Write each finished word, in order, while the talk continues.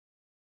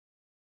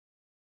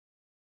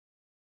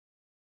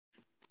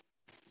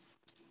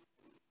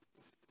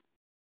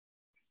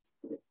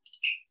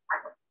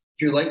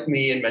If you're like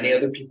me and many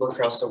other people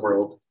across the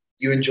world,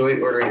 you enjoy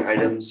ordering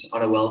items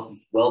on a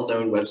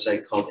well-known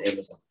website called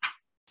Amazon.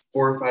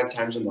 4 or 5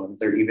 times a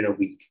month or even a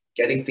week.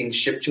 Getting things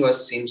shipped to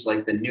us seems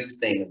like the new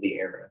thing of the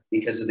era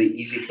because of the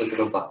easy click of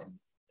a button,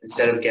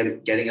 instead of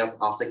getting up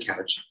off the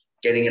couch,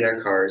 getting in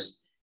our cars,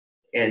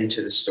 and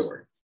to the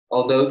store.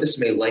 Although this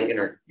may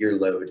lighten your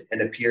load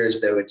and appear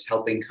as though it's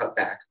helping cut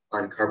back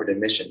on carbon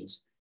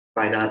emissions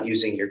by not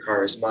using your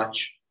car as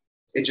much,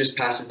 it just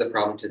passes the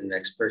problem to the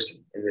next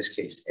person, in this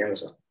case,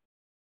 Amazon.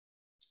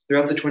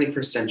 Throughout the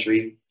 21st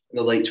century and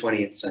the late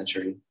 20th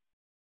century,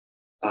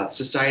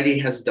 society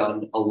has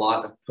done a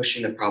lot of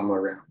pushing the problem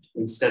around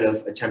instead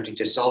of attempting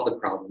to solve the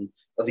problem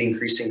of the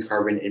increasing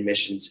carbon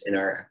emissions in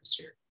our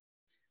atmosphere.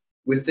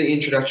 With the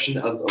introduction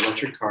of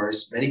electric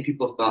cars, many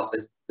people thought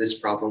that this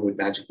problem would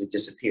magically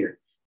disappear,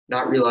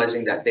 not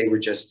realizing that they were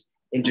just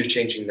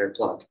interchanging their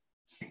plug.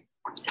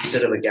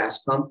 Instead of a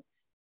gas pump,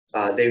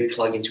 they would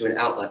plug into an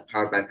outlet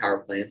powered by power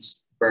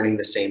plants, burning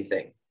the same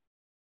thing.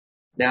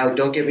 Now,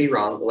 don't get me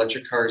wrong,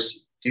 electric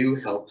cars do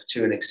help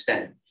to an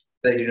extent.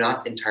 They do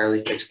not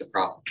entirely fix the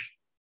problem.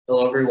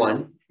 Hello,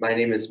 everyone. My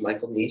name is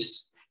Michael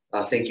Neiss.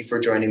 Thank you for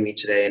joining me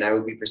today, and I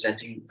will be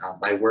presenting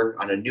my work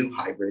on a new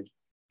hybrid,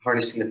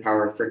 harnessing the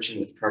power of friction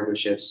with cargo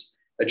ships,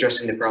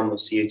 addressing the problem of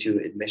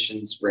CO2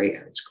 emissions right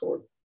at its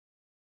core.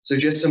 So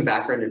just some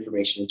background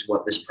information into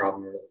what this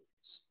problem really is.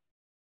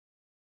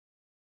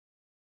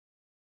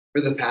 For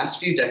the past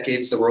few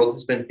decades, the world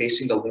has been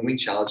facing the looming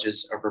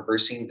challenges of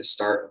reversing the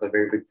start of a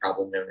very big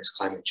problem known as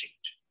climate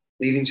change,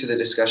 leading to the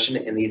discussion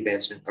and the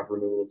advancement of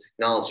renewable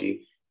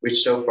technology,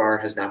 which so far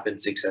has not been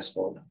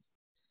successful enough.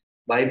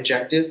 My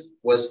objective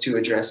was to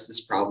address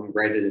this problem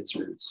right at its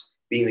roots,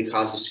 being the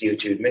cause of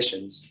CO2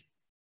 emissions,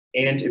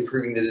 and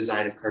improving the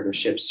design of cargo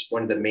ships,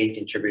 one of the main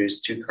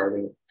contributors to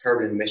carbon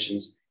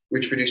emissions,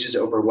 which produces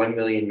over 1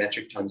 million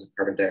metric tons of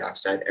carbon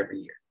dioxide every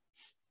year.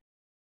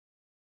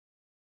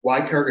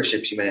 Why cargo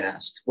ships, you may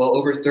ask? Well,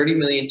 over 30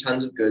 million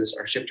tons of goods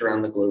are shipped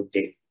around the globe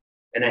daily.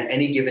 And at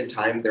any given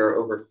time, there are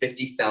over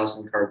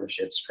 50,000 cargo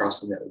ships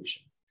crossing the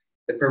ocean.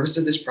 The purpose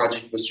of this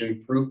project was to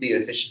improve the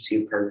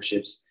efficiency of cargo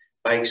ships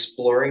by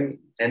exploring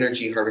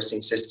energy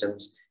harvesting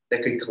systems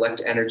that could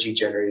collect energy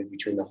generated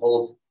between the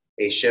hull of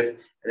a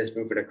ship and its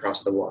movement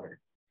across the water.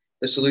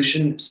 The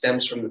solution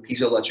stems from the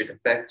piezoelectric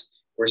effect,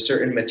 where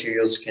certain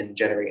materials can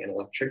generate an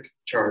electric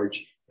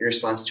charge in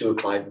response to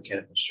applied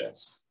mechanical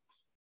stress.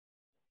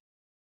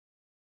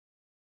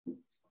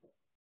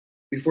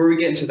 Before we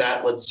get into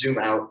that, let's zoom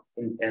out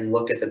and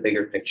look at the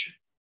bigger picture.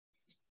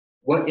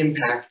 What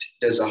impact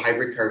does a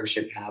hybrid cargo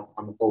ship have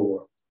on the whole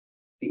world?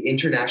 The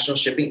international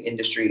shipping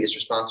industry is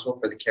responsible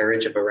for the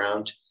carriage of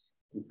around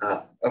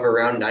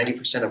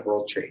 90% of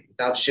world trade.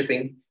 Without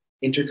shipping,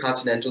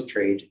 intercontinental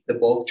trade, the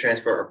bulk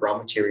transport of raw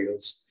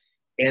materials,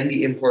 and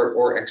the import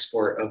or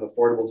export of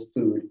affordable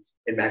food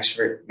and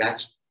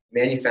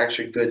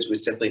manufactured goods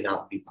would simply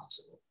not be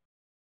possible.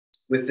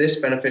 With this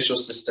beneficial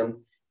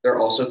system, there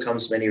also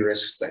comes many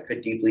risks that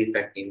could deeply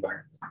affect the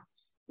environment.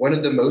 One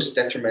of the most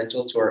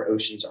detrimental to our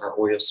oceans are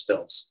oil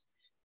spills.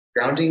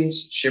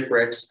 Groundings,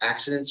 shipwrecks,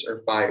 accidents,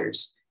 or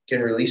fires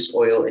can release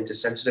oil into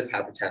sensitive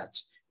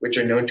habitats, which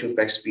are known to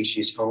affect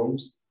species'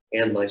 homes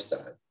and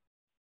lifestyle.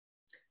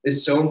 It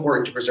is so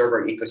important to preserve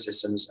our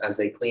ecosystems as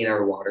they clean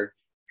our water,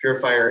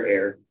 purify our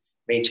air,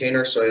 maintain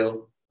our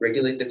soil,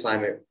 regulate the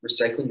climate,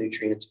 recycle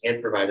nutrients,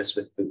 and provide us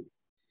with food.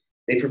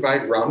 They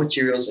provide raw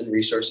materials and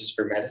resources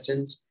for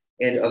medicines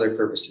and other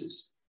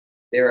purposes.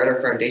 They are at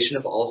our foundation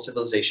of all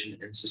civilization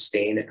and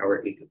sustain our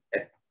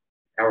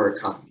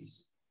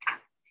economies.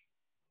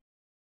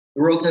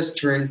 The world has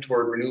turned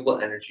toward renewable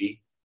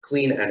energy,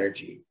 clean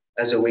energy,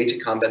 as a way to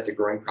combat the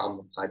growing problem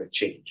of climate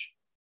change.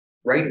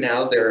 Right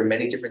now, there are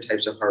many different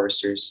types of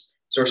harvesters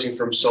sourcing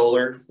from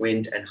solar,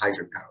 wind, and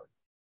hydropower.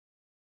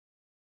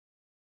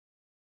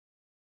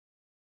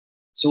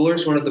 Solar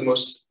is one of the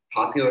most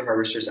popular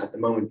harvesters at the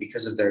moment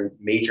because of their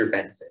major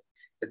benefit,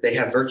 that they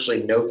have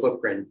virtually no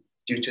footprint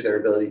due to their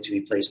ability to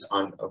be placed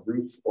on a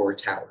roof or a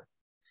tower.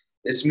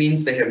 This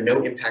means they have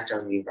no impact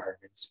on the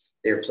environments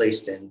they are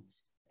placed in,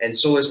 and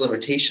solar's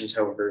limitations,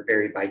 however,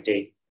 vary by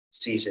date,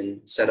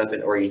 season, setup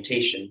and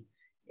orientation,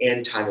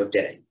 and time of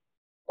day.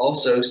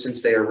 Also,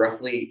 since there are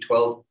roughly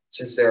 12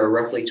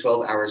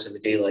 hours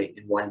of daylight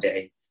in one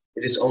day,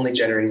 it is only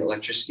generating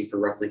electricity for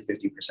roughly 50%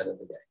 of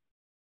the day.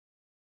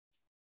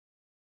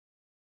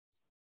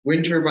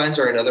 Wind turbines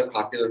are another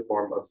popular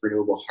form of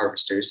renewable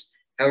harvesters.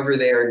 However,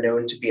 they are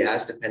known to be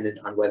as dependent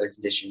on weather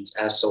conditions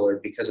as solar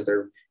because of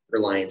their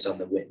reliance on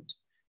the wind.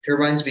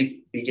 Turbines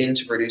begin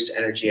to produce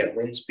energy at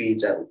wind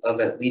speeds of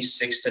at least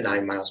 6 to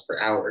 9 miles per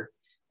hour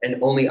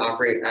and only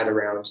operate at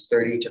around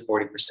 30 to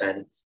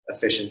 40%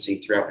 efficiency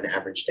throughout an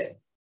average day.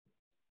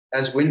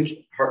 As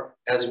wind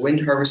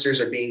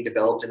harvesters are being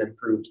developed and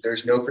improved,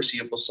 there's no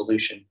foreseeable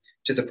solution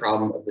to the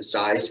problem of the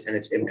size and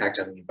its impact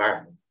on the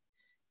environment.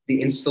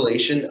 The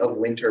installation of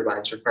wind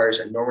turbines requires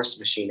enormous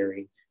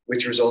machinery,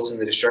 which results in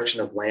the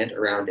destruction of land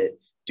around it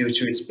due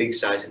to its big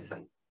size and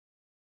height.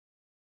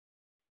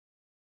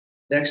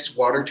 Next,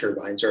 water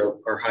turbines are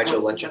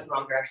hydroelectric.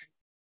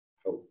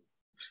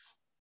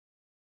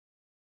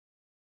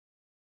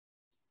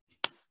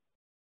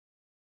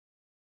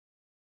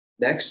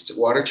 Next,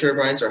 water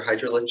turbines or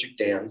hydroelectric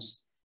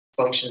dams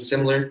function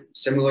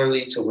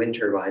similarly to wind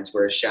turbines,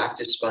 where a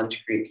shaft is spun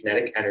to create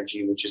kinetic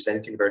energy, which is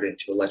then converted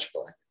into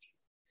electrical energy.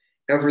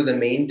 However, the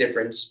main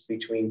difference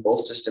between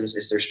both systems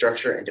is their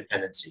structure and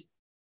dependency.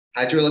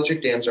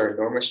 Hydroelectric dams are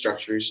enormous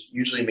structures,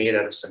 usually made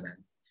out of cement,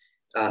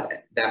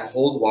 that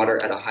hold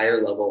water at a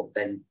higher level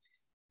and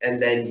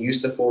then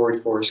use the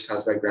forward force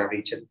caused by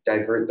gravity to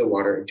divert the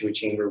water into a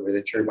chamber where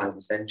the turbine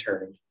is then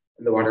turned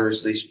and the water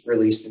is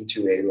released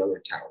into a lower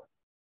tower.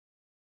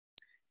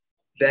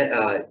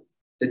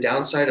 The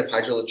downside of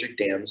hydroelectric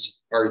dams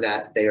are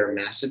that they are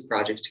massive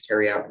projects to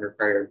carry out and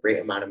require a great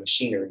amount of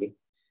machinery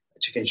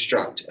to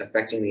construct,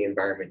 affecting the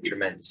environment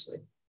tremendously.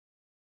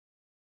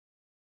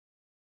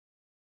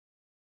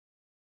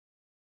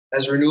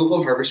 As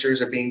renewable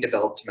harvesters are being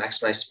developed to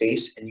maximize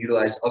space and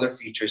utilize other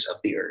features of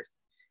the earth,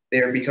 they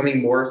are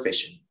becoming more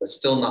efficient, but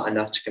still not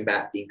enough to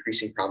combat the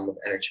increasing problem of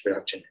energy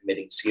production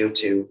emitting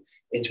CO2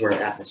 into our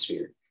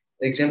atmosphere.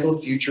 An example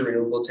of future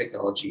renewable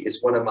technology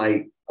is one of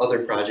my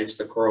other projects,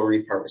 the coral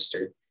reef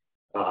harvester,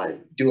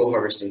 dual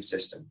harvesting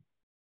system.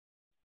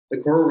 The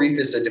coral reef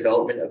is a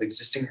development of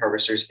existing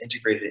harvesters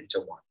integrated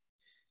into one,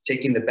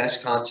 taking the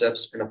best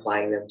concepts and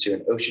applying them to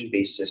an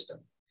ocean-based system.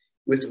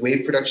 With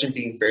wave production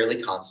being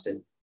fairly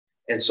constant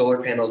and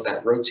solar panels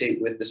that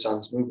rotate with the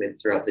sun's movement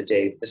throughout the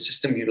day, the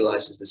system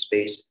utilizes the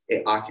space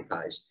it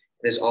occupies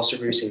and is also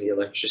producing the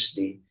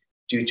electricity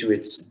due to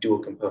its dual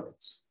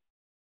components.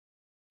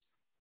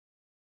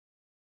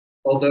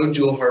 Although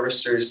dual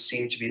harvesters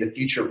seem to be the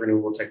future of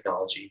renewable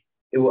technology,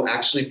 it will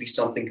actually be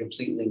something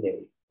completely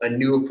new, a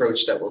new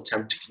approach that will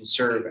attempt to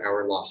conserve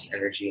our lost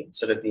energy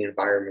instead of the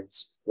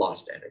environment's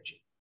lost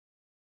energy.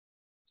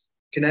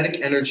 Kinetic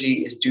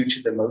energy is due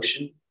to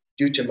motion,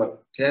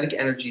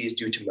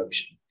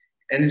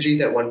 energy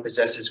that one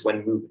possesses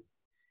when moving.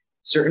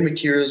 Certain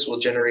materials will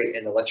generate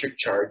an electric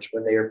charge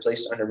when they are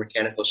placed under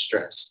mechanical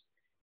stress.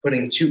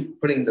 Putting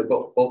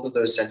both of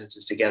those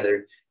sentences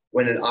together,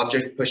 when an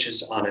object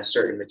pushes on a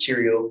certain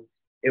material,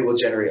 it will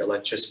generate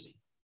electricity.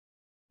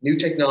 New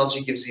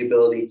technology gives the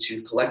ability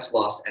to collect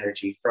lost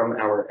energy from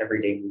our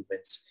everyday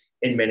movements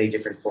in many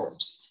different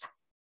forms.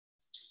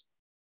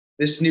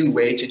 This new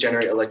way to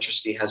generate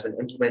electricity has been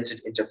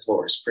implemented into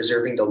floors,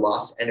 preserving the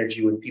lost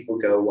energy when people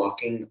go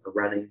walking or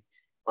running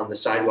on the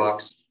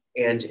sidewalks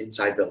and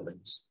inside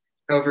buildings.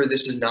 However,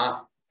 this is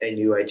not a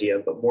new idea,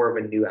 but more of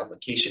a new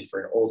application for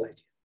an old idea.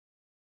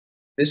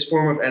 This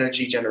form of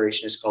energy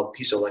generation is called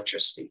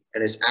piezoelectricity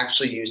and is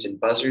actually used in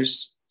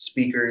buzzers,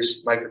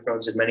 speakers,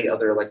 microphones, and many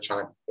other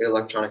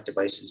electronic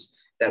devices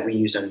that we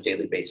use on a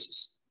daily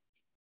basis.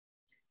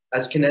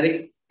 As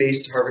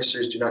kinetic-based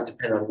harvesters do not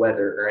depend on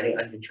weather or any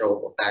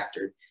uncontrollable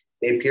factor,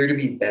 they appear to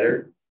be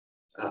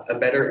a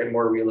better and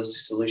more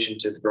realistic solution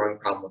to the growing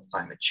problem of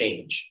climate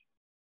change.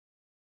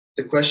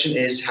 The question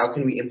is, how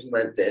can we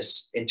implement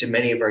this into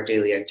many of our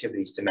daily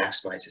activities to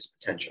maximize its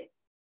potential?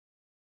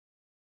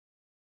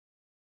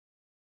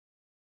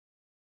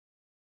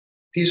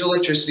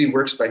 Piezoelectricity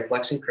works by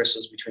flexing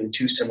crystals between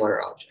two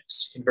similar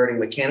objects, converting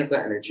mechanical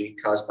energy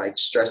caused by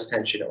stress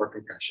tension or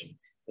compression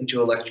into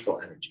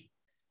electrical energy.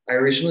 I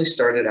originally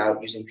started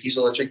out using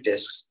piezoelectric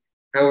discs.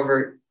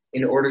 However,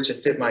 in order to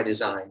fit my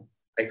design,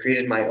 I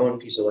created my own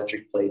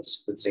piezoelectric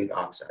plates with zinc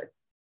oxide.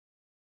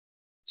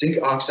 Zinc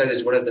oxide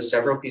is one of the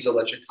several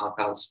piezoelectric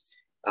compounds.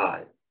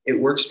 It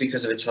works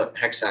because of its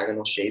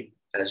hexagonal shape,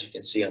 as you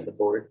can see on the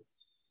board.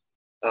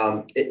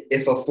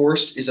 If a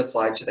force is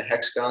applied to the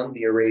hexagon,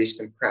 the array is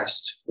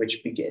compressed,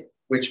 which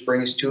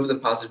brings two of the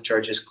positive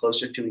charges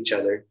closer to each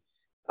other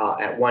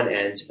at one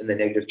end and the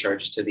negative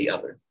charges to the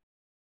other.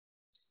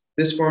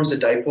 This forms a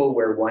dipole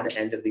where one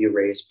end of the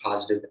array is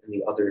positive and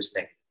the other is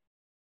negative.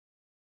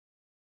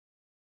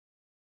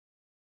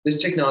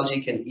 This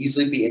technology can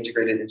easily be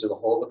integrated into the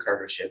hull of a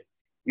cargo ship,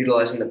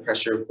 utilizing the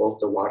pressure of both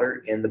the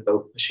water and the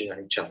boat pushing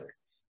on each other.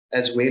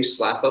 As waves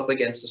slap up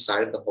against the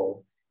side of the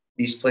hull,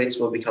 these plates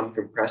will become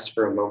compressed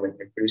for a moment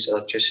and produce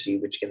electricity,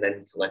 which can then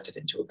be collected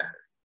into a battery.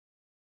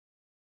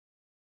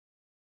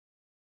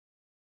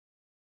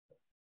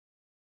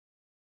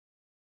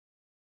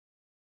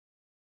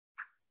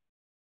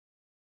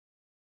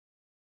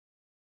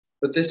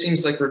 But this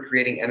seems like we're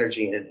creating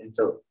energy in an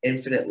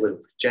infinite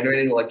loop,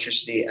 generating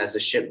electricity as the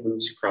ship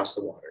moves across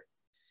the water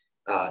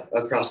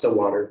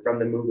from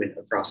the movement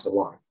across the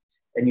water.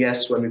 And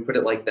yes, when we put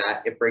it like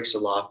that, it breaks the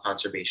law of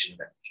conservation of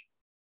energy.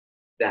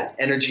 That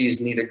energy is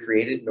neither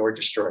created nor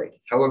destroyed.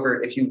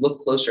 However, if you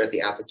look closer at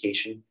the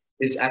application,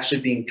 it is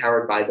actually being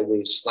powered by the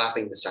waves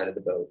slapping the side of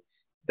the boat,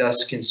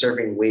 thus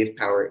conserving wave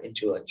power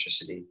into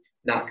electricity,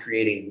 not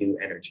creating new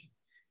energy.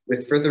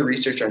 With further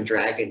research on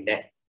drag and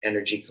net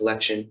energy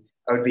collection,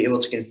 I would be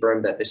able to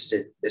confirm that this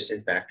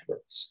in fact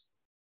works.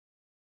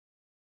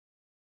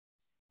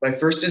 My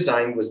first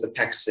design was the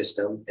PEX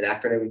system, an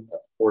acronym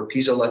for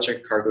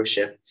piezoelectric cargo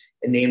ship,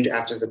 and named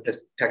after the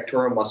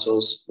pectoral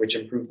muscles, which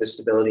improve the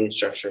stability and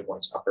structure of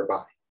one's upper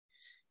body.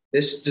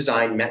 This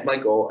design met my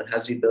goal and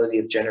has the ability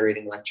of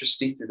generating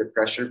electricity through the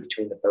pressure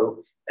between the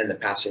boat and the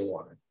passing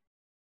water.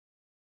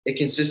 It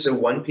consists of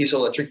one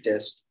piezoelectric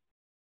disc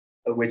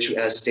which,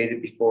 as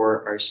stated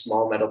before, are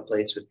small metal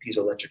plates with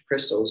piezoelectric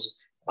crystals,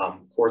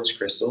 quartz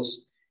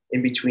crystals,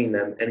 in between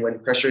them. And when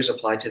pressure is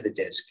applied to the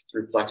disc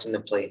through flexing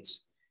the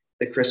plates,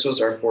 the crystals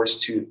are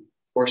forced to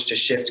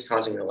shift,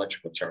 causing an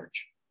electrical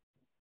charge.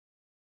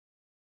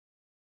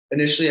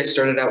 Initially, I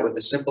started out with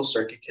a simple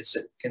circuit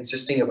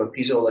consisting of a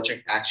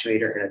piezoelectric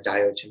actuator and a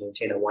diode to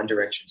maintain a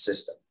one-direction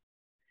system,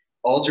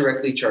 all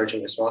directly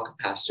charging a small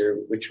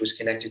capacitor, which was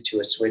connected to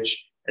a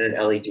switch and an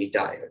LED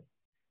diode.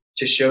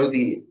 This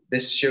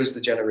shows the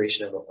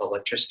generation of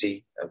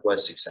electricity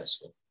was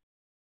successful.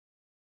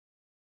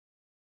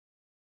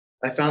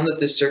 I found that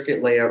this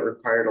circuit layout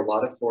required a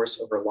lot of force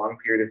over a long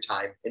period of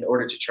time in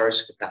order to charge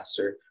the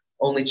capacitor,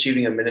 only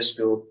achieving a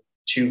minuscule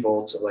 2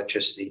 volts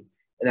electricity.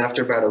 And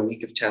after about a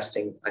week of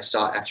testing, I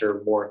sought after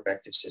a more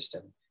effective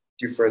system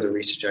through further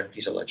research on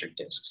piezoelectric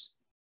discs.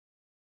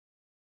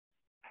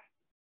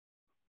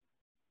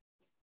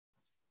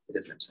 It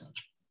doesn't have sound.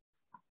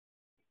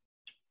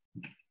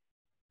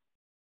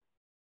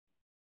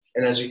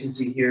 And as you can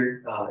see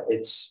here,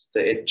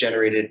 it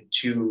generated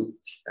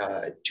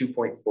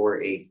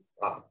 2.48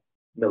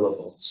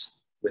 millivolts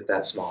with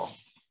that small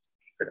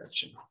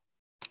production.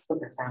 Was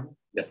there sound?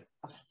 No.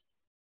 Okay.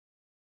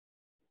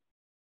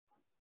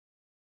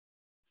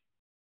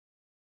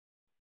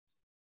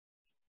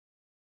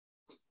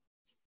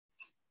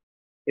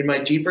 In my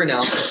deeper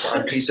analysis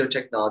on piezo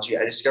technology,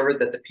 I discovered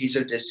that the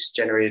piezo discs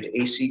generated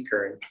AC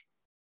current,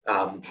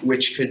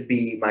 which could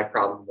be my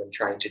problem when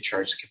trying to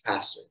charge the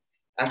capacitor.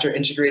 After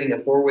integrating a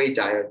 4-way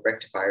diode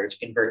rectifier to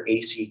convert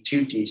AC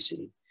to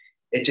DC,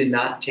 it did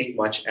not take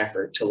much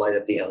effort to light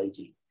up the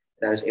LED,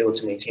 and I was able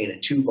to maintain a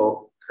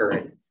 2-volt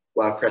current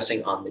while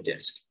pressing on the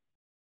disc.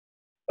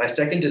 My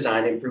second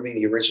design, improving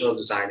the original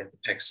design of the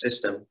PEX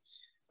system,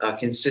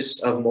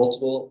 consists of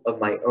multiple of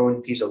my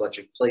own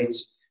piezoelectric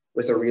plates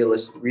with a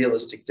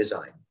realistic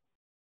design.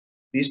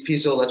 These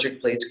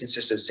piezoelectric plates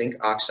consist of zinc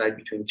oxide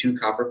between 2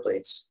 copper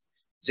plates.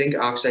 Zinc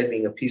oxide,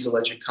 being a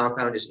piezoelectric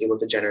compound, is able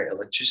to generate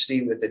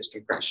electricity with its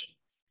compression,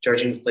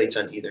 charging the plates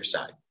on either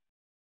side.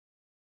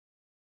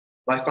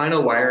 My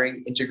final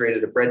wiring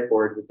integrated a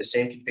breadboard with the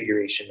same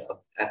configuration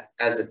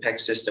as the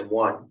PEX System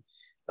 1,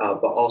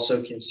 but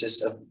also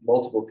consists of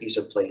multiple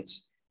piezo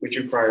plates, which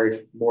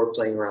required more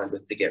playing around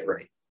with to get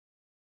right.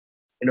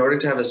 In order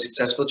to have a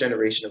successful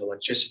generation of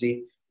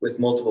electricity with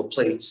multiple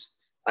plates,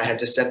 I had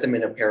to set them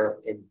in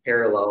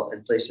parallel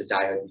and place a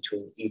diode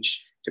between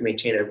each to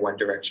maintain a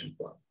one-direction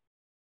flow.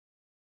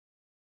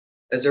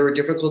 As there were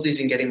difficulties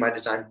in getting my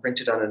design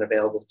printed on an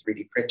available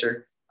 3D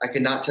printer, I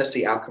could not test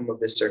the outcome of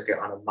this circuit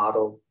on a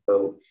model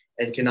boat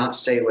and cannot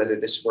say whether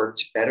this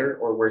worked better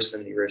or worse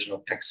than the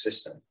original PEX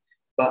system.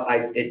 But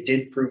it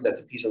did prove that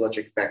the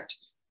piezoelectric effect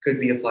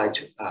could be applied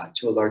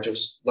to a larger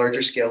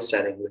scale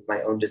setting with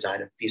my own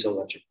design of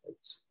piezoelectric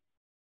plates.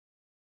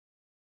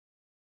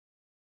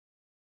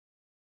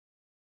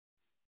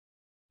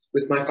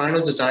 With my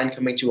final design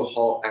coming to a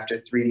halt after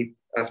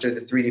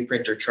the 3D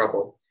printer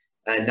trouble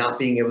and not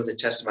being able to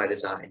test my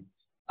design,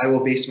 I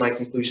will base my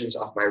conclusions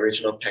off my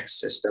original PEX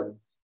system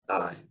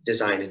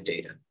design and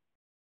data.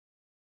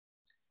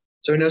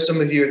 So I know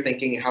some of you are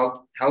thinking,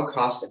 how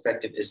cost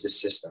effective is this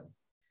system?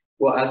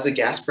 Well, as the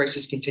gas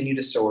prices continue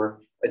to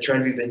soar, a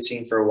trend we've been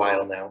seeing for a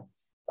while now,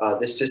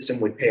 this system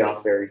would pay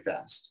off very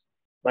fast.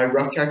 My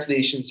rough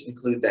calculations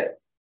include that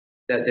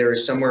there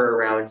is somewhere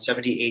around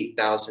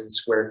 78,000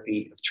 square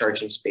feet of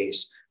charging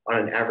space on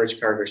an average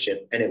cargo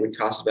ship, and it would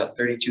cost about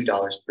 $32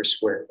 per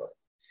square foot,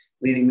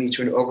 leading me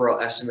to an overall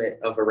estimate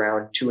of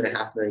around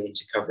 $2.5 million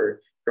to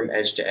cover from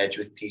edge to edge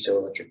with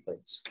piezoelectric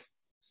plates.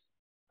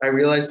 I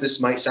realize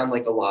this might sound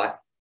like a lot,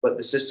 but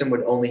the system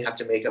would only have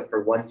to make up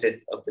for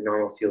 1/5 of the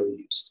normal fuel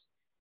used.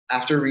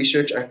 After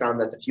research, I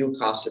found that the fuel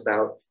costs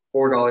about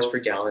 $4 per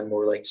gallon,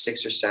 more like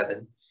 6 or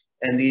 7,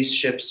 and these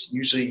ships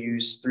usually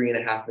use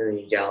 3.5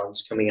 million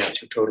gallons, coming out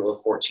to a total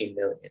of 14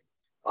 million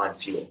on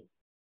fuel.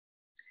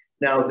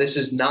 Now, this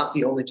is not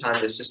the only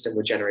time the system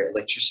would generate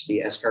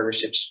electricity, as cargo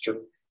ships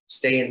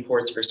stay in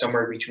ports for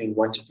somewhere between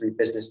 1 to 3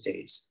 business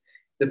days.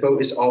 The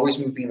boat is always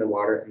moving in the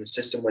water, and the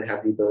system would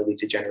have the ability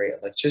to generate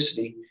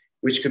electricity,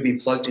 which could be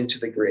plugged into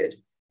the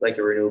grid like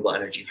a renewable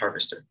energy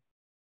harvester.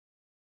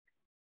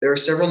 There are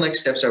several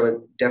next steps I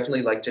would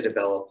definitely like to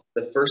develop,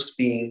 the first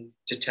being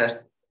to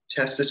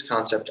test this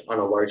concept on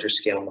a larger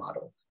scale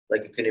model,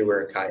 like a canoe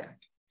or a kayak.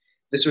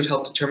 This would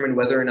help determine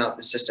whether or not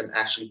the system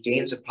actually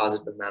gains a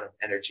positive amount of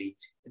energy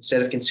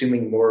instead of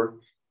consuming more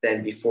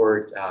than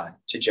before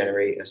to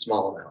generate a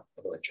small amount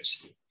of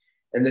electricity.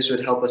 And this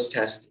would help us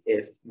test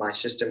if my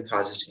system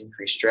causes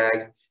increased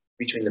drag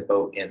between the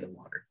boat and the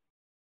water.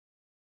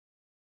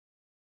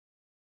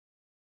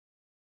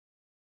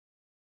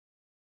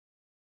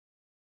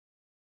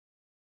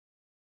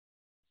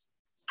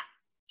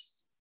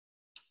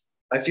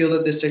 I feel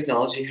that this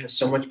technology has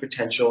so much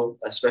potential,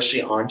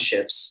 especially on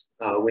ships,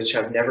 which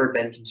have never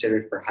been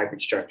considered for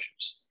hybrid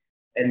structures,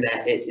 and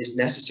that it is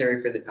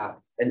necessary for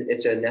and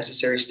it's a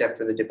necessary step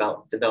for the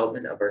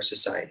development of our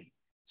society,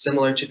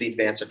 similar to the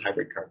advance of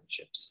hybrid cargo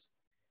ships,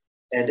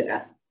 and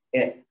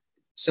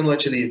similar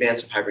to the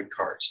advance of hybrid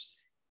cars.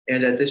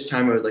 And at this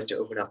time, I would like to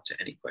open up to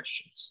any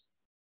questions.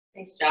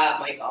 Nice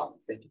job, Michael.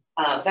 Thank you.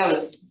 That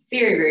was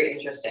very, very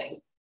interesting.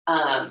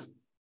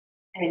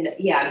 And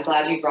yeah, I'm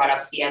glad you brought up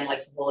at the end,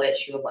 like the whole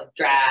issue of like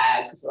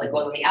drag, because like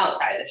going on the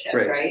outside of the ship,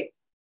 right?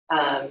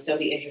 So it'd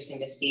be interesting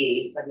to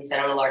see, like we said,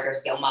 on a larger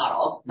scale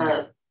model,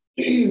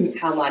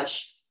 how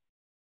much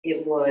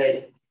it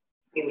would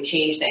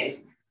change things.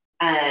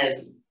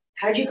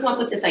 How did you come up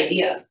with this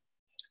idea?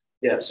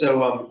 Yeah,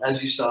 so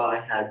as you saw,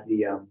 I had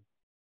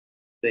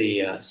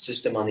the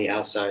system on the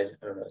outside.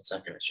 I don't know, it's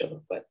not going to show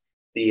up, but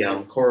the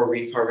coral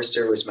reef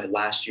harvester was my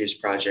last year's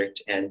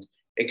project, and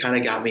it kind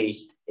of got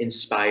me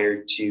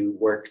inspired to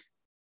work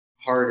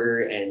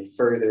harder and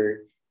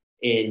further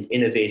in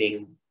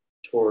innovating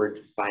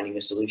toward finding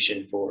a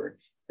solution for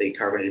the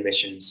carbon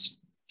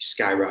emissions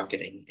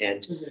skyrocketing.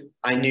 And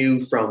I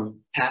knew from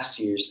past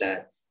years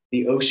that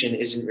the ocean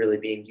isn't really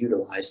being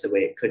utilized the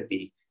way it could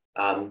be.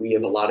 We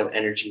have a lot of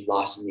energy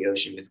lost in the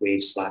ocean with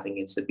waves slapping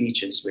against the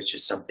beaches, which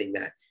is something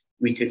that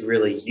we could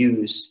really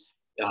use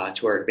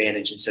to our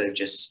advantage instead of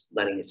just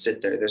letting it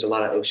sit there. There's a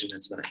lot of ocean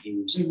that's not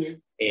used.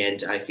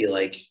 And I feel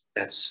like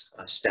that's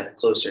a step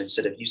closer.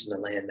 Instead of using the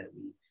land that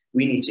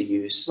we need to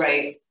use,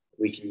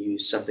 we can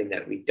use something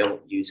that we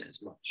don't use as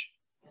much.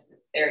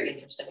 Very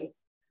interesting.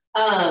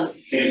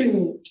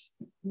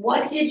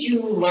 What did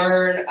you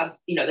learn?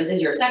 This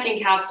is your second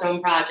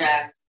capstone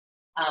project,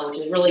 which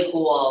is really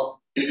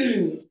cool.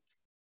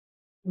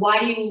 Why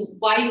do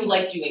you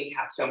like doing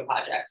capstone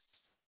projects?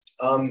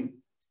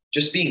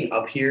 Just being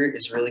up here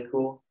is really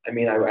cool. I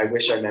mean, I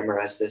wish I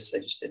memorized this. I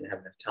just didn't have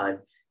enough time.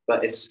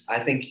 But I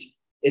think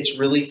it's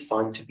really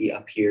fun to be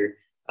up here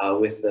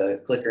with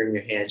the clicker in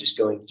your hand, just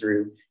going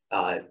through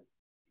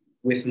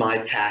with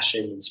my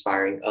passion,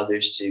 inspiring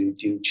others to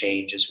do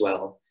change as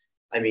well.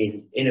 I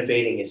mean,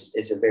 innovating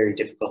is a very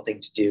difficult thing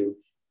to do,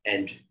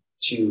 and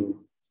to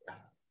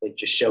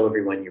just show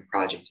everyone your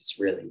project. It's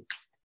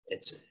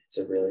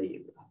a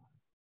really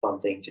fun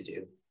thing to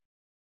do.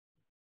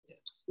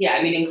 Yeah,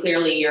 I mean, and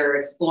clearly you're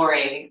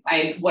exploring.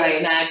 What I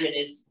imagine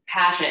is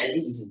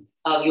passions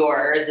of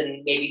yours,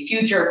 and maybe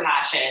future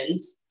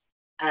passions.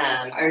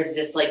 Or is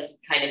this like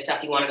kind of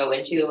stuff you want to go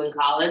into in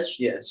college?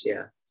 Yes,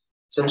 yeah.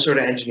 Some sort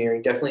of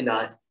engineering, definitely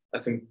not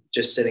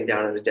just sitting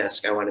down at a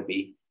desk. I want to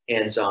be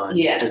hands-on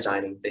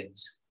designing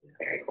things.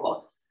 Very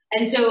cool.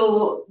 And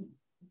so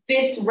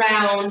this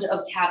round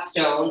of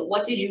capstone,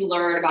 what did you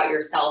learn about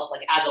yourself,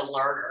 like as a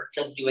learner,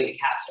 just doing a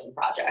capstone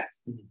project?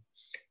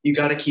 You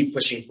got to keep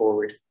pushing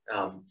forward.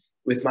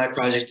 With my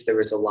project, there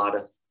was a lot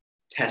of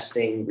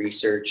testing,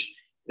 research.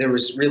 There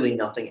was really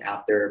nothing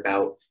out there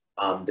about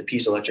the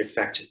piezoelectric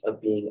effect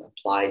of being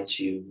applied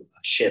to a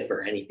ship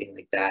or anything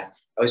like that.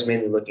 I was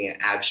mainly looking at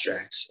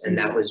abstracts, and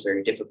that was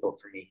very difficult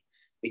for me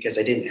because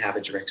I didn't have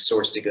a direct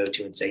source to go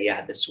to and say,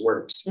 yeah, this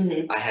works.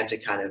 I had to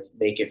kind of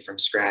make it from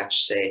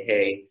scratch, say,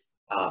 hey,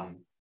 I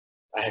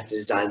have to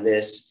design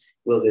this.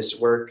 Will this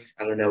work?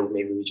 I don't know,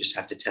 maybe we just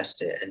have to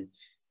test it. And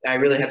I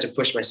really had to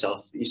push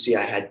myself. You see,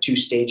 I had 2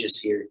 stages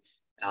here.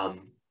 I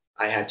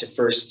had to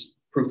first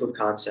proof of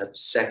concept.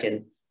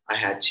 Second, I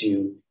had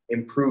to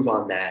improve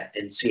on that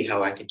and see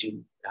how I could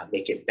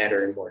make it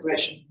better and more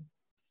efficient.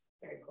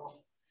 Very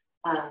cool.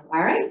 All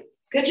right,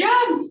 good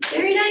job.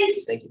 Very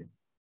nice. Thank you.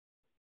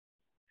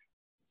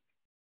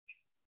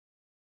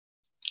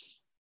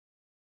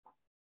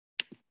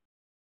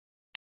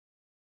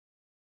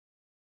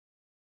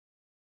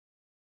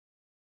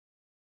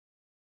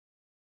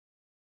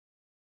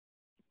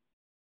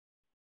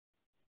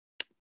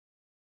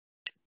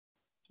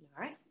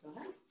 All right, go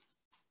ahead.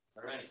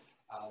 All right.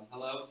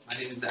 Hello, my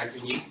name is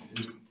Neiss,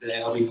 and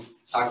today I'll be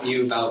talking to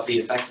you about the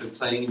effects of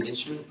playing an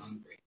instrument on the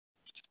brain.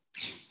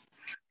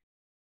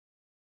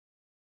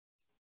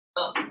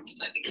 Oh,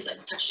 because I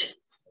touched it.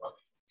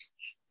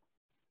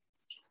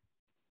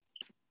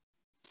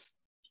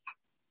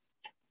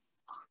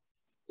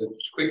 So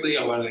quickly,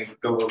 I want to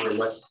go over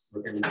what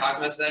we're going to be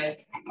talking about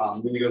today.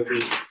 I'm going to go through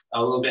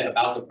a little bit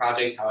about the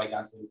project, how I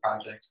got to the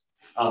project.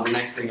 The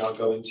next thing I'll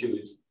go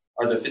into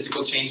are the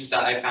physical changes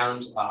that I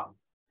found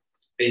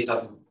based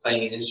off of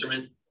playing an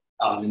instrument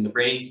in the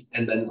brain,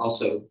 and then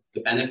also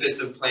the benefits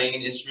of playing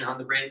an instrument on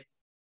the brain,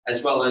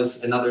 as well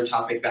as another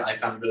topic that I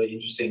found really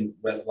interesting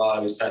while I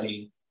was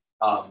studying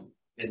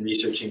and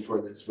researching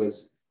for this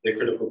was the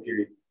critical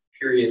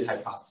period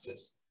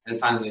hypothesis. And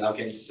finally, I'll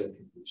get into some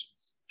conclusions.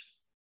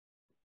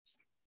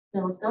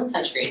 No, it's not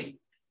touchscreen.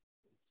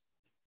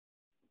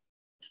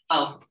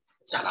 Oh,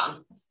 it's not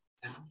on.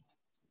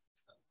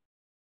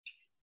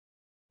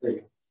 There you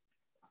go.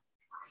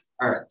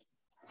 All right.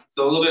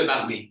 So a little bit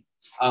about me.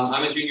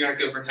 I'm a junior at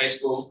Guilford High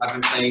School. I've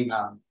been playing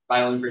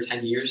violin for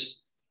 10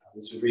 years.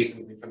 This was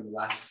recently from the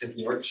last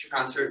symphony orchestra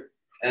concert.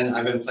 And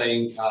I've been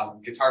playing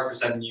guitar for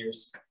 7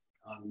 years.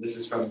 This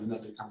is from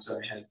another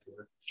concert I had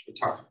for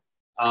guitar.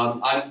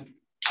 I've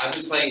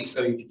been playing,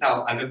 so you can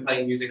tell, I've been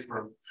playing music for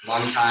a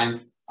long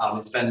time.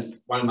 It's been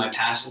one of my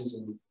passions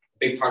and a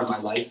big part of my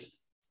life.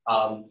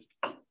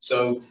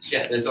 So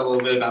yeah, there's a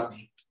little bit about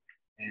me.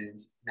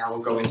 And now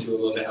we'll go into a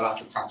little bit about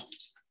the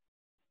project.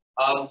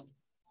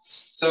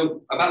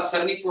 So about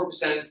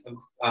 74%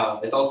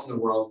 of adults in the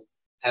world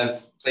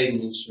have played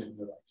an instrument in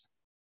their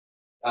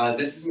life.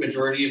 This is the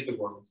majority of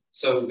the world.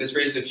 So this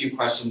raises a few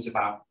questions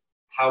about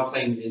how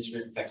playing an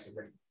instrument affects the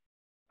brain.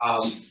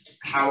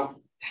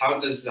 How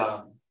does,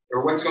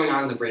 or what's going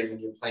on in the brain when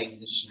you're playing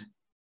an instrument?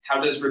 How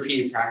does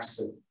repeated practice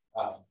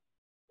of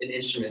an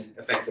instrument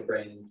affect the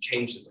brain and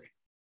change the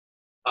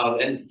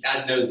brain? And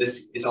as noted,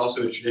 this is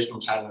also a traditional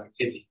childhood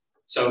activity.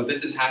 So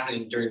this is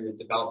happening during the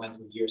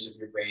developmental years of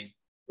your brain,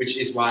 which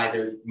is why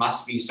there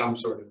must be some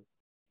sort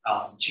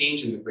of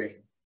change in the brain,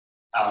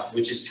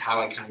 which is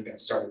how I kind of got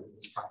started with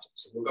this project.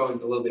 So we'll go a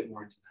little bit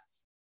more into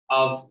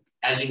that.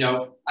 As you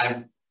know, I have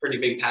a pretty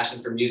big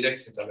passion for music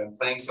since I've been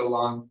playing so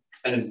long.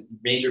 It's been a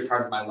major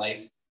part of my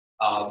life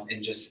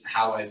and just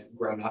how I've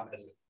grown up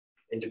as an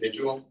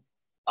individual.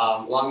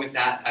 Along with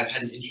that, I've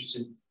had an interest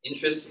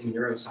in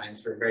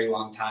neuroscience for a very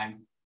long time.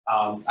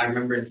 I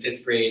remember in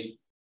 5th grade,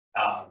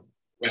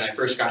 when I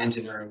first got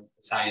into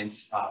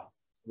neuroscience,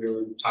 we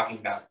were talking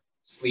about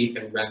sleep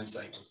and REM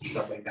cycles and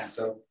stuff like that.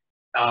 So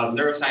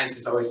neuroscience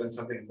has always been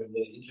something I've been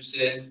really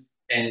interested in.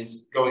 And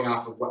going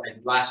off of what I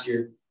did last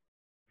year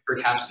for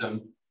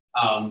Capstone,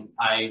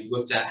 I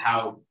looked at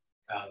how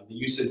the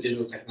use of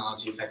digital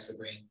technology affects the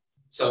brain.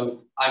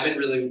 So I've been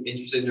really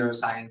interested in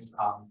neuroscience.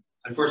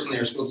 Unfortunately,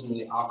 our school doesn't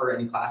really offer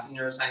any class in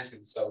neuroscience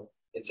because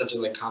it's such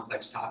a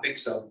complex topic.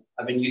 So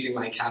I've been using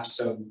my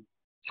Capstone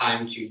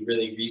time to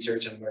really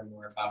research and learn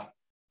more about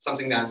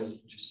something that I'm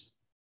really interested in.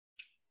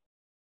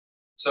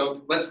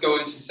 So let's go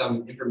into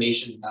some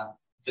information about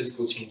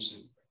physical changes in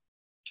the brain.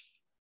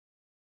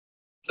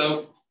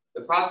 So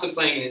the process of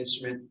playing an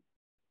instrument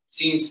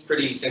seems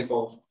pretty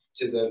simple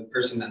to the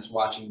person that's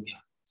watching the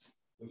audience.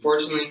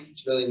 Unfortunately,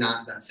 it's really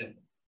not that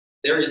simple.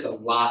 There is a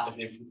lot of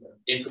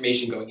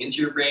information going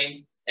into your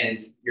brain,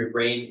 and your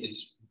brain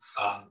is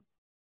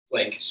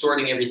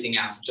sorting everything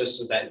out just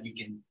so that you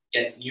can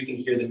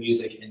hear the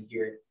music and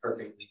hear it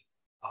perfectly,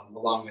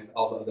 along with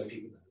all the other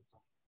people that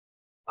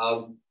are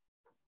playing.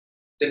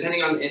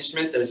 Depending on the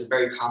instrument, there's a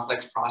very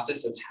complex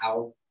process of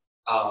how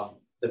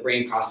the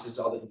brain processes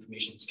all the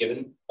information it's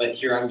given. But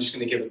here I'm just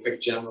going to give a quick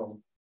general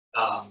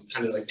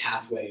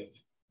pathway of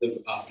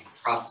the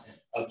process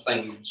of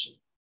playing an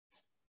instrument.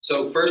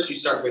 So first you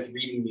start with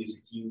reading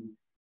music.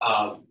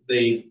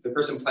 The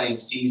person playing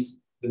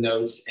sees the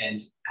notes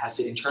and has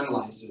to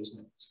internalize those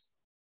notes.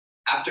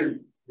 After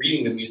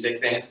reading the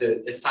music, they have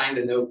to assign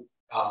the note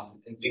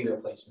and finger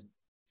placement,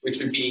 which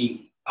would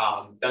be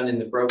done in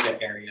the Broca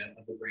area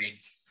of the brain,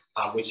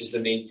 which is the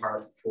main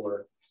part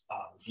for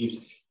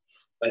music.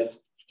 But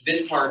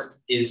this part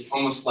is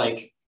almost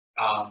like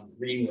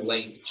reading the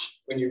language.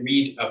 When you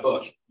read a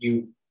book,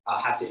 you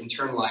have to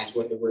internalize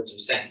what the words are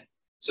saying.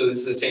 So this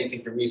is the same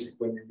thing for music.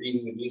 When you're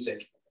reading the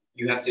music,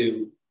 you have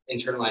to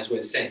internalize what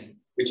it's saying,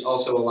 which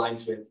also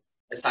aligns with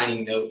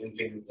assigning note and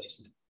finger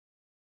placement.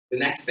 The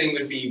next thing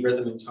would be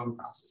rhythm and tone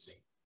processing.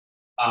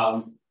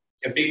 A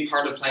big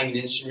part of playing an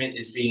instrument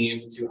is being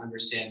able to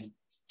understand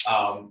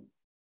how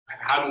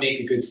to make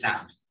a good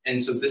sound.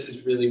 And so this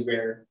is really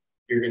where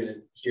you're going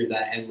to hear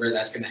that, and where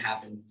that's going to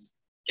happen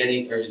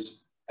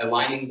is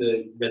aligning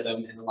the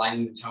rhythm and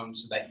aligning the tone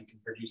so that you can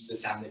produce the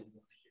sound that you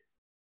want to hear.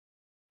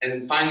 And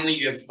then finally,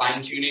 you have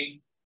fine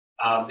tuning.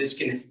 This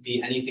can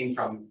be anything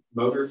from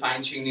motor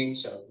fine tuning,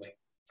 so like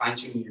fine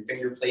tuning your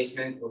finger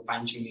placement, or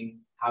fine tuning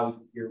how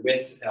you're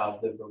with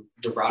the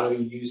vibrato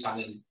you use on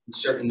a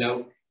certain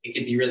note. It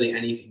could be really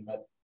anything,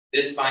 but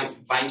this fine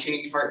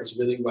tuning part is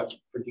really what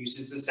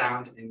produces the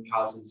sound and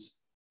causes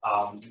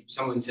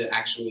someone to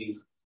actually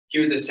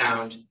hear the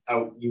sound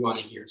how you want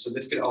to hear. So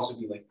this could also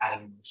be like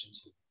adding emotion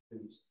to the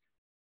music.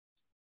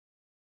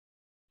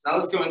 Now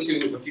let's go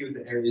into a few of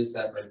the areas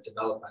that are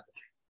developed by the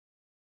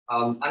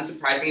brain.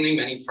 Unsurprisingly,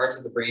 many parts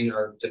of the brain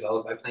are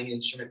developed by playing an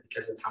instrument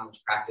because of how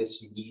much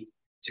practice you need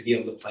to be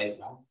able to play it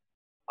well.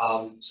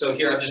 So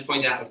here I've just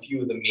pointed out a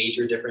few of the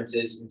major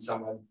differences in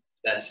someone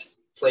that's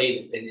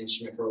played an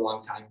instrument for a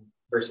long time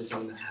versus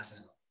someone that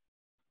hasn't.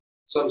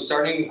 So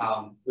starting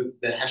with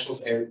the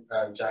Heschel's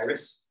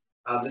gyrus,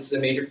 this is a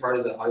major part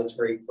of the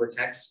auditory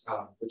cortex,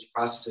 which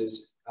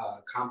processes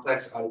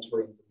complex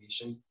auditory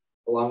information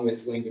along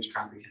with language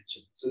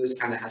comprehension. So this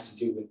kind of has to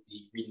do with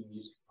the reading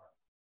music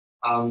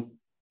part.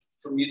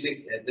 For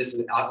music, this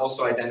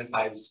also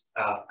identifies,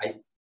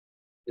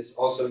 this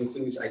also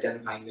includes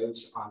identifying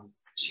notes on a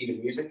sheet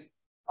of music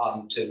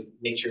to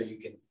make sure you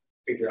can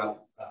figure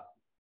out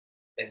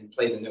and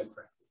play the note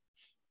correctly.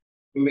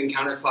 Moving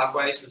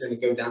counterclockwise, we're going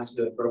to go down to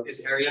the Broca's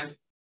area.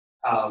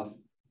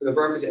 The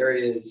Broca's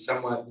area is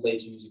somewhat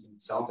related to music in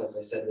itself, as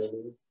I said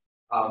earlier.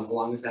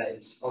 Along with that,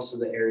 it's also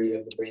the area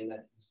of the brain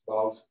that is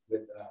involved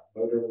with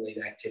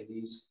motor-related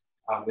activities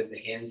with the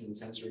hands and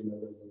sensory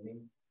motor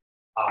learning.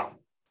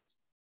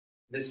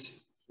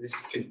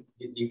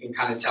 You can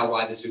kind of tell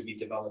why this would be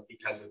developed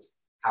because of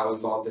how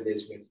involved it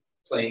is with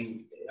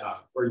playing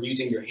or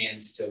using your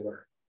hands to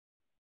learn.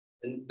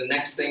 And the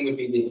next thing would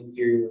be the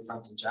inferior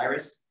frontal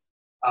gyrus.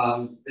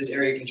 This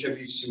area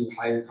contributes to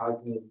higher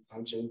cognitive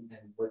function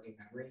and working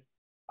memory.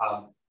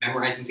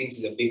 Memorizing things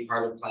is a big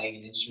part of playing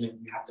an instrument.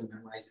 You have to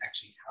memorize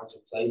actually how to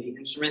play the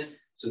instrument.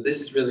 So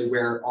this is really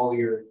where all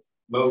your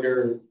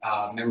motor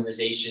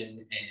memorization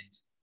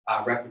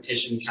and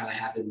repetition kind of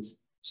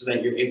happens, so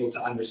that you're able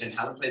to understand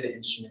how to play the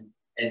instrument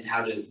and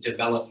how to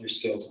develop your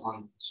skills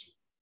on the instrument.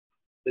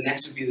 The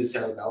next would be the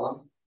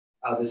cerebellum.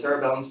 The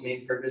cerebellum's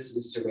main purpose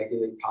is to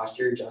regulate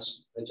posture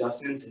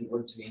adjustments in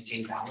order to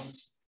maintain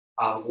balance,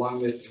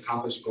 along with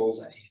accomplish goals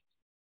at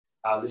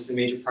hand. This is a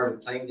major part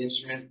of playing the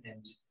instrument,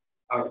 and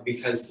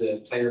because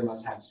the player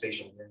must have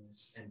spatial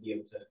awareness and be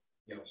able to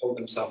hold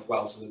themselves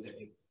well so that they're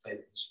able to play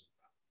the instrument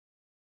well.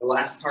 The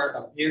last part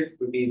up here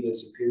would be the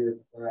superior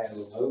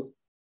parietal lobe.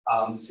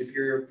 The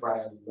superior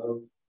parietal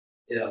lobe,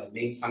 the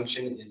main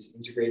function is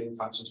integrating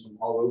functions from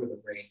all over the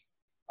brain,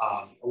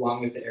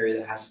 along with the area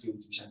that has to do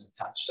with your sense of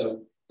touch.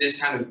 So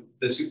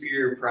the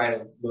superior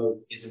parietal lobe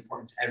is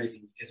important to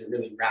everything because it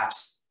really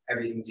wraps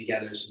everything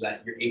together so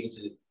that you're able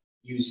to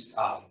use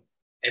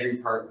every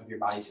part of your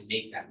body to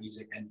make that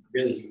music and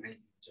really do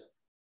anything to it.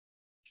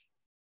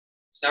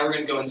 So now we're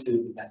going to go into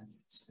the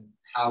benefits and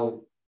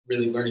how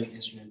really learning an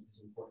instrument is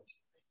important.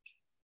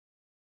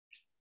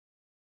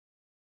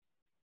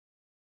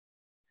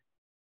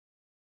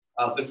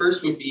 The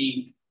first would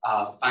be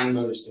fine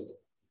motor skills.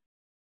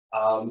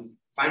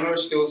 Fine motor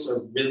skills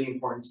are really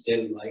important to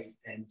daily life,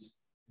 and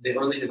the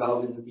early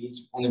development of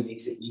these only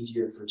makes it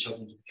easier for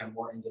children to become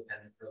more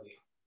independent early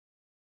on.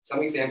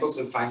 Some examples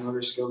of fine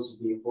motor skills would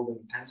be holding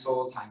a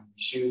pencil, tying your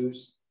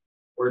shoes,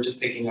 or just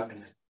picking up an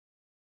item.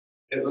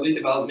 The early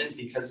development,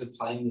 because of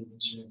playing an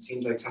instrument,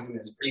 seems like something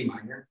that's pretty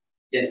minor,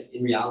 yet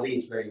in reality,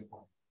 it's very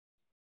important.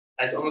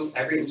 As almost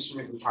every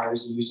instrument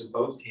requires the use of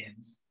both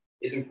hands,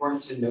 it's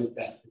important to note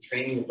that the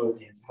training of both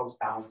hands helps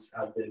balance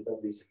out the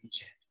abilities of each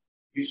hand.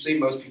 Usually,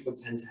 most people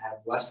tend to have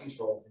less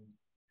control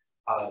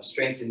and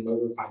strength in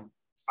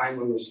fine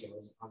motor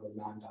skills on the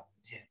non-dominant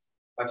hand.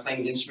 By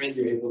playing an instrument,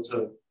 you're able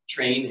to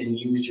train and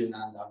use your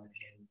non-dominant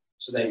hand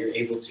so that you're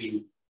able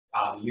to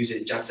use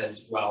it just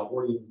as well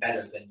or even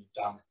better than your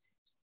dominant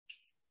hand.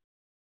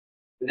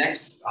 The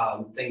next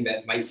thing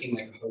that might seem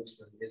like a hoax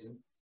but it isn't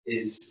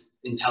is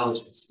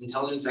intelligence.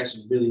 Intelligence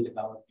actually really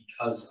developed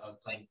because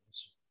of playing an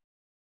instrument.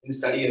 In a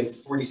study of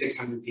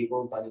 4,600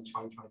 people done in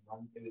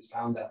 2021, it was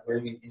found that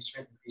learning an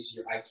instrument increases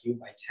your IQ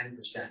by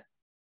 10%.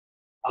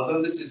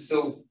 Although this is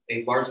still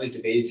a largely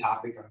debated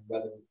topic on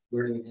whether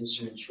learning an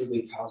instrument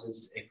truly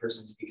causes a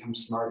person to become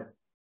smarter,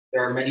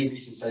 there are many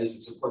recent studies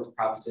that support the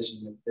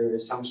proposition that there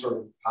is some sort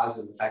of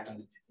positive effect on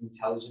the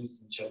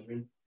intelligence in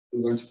children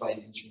who learn to play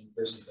an instrument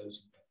versus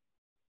those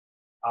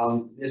who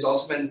don't. It has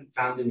also been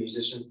found in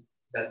musicians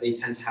that they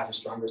tend to have a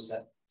stronger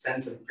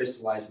sense of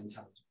crystallized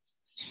intelligence.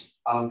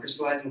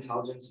 Crystallized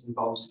intelligence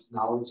involves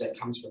knowledge that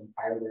comes from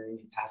prior learning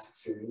and past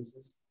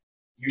experiences.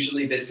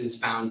 Usually this is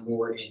found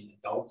more in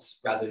adults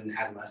rather than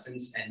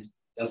adolescents and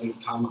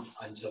doesn't come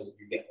until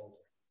you get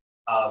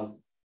older.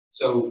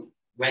 So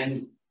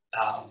when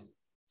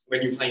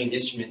you're playing an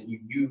instrument, you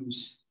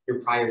use your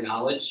prior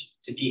knowledge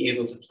to be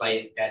able to play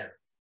it better.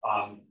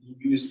 You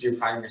use your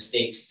prior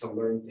mistakes to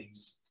learn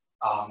things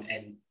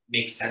and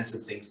make sense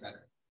of things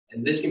better.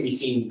 And this can be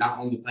seen not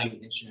only playing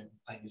an instrument,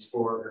 but playing a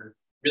sport, or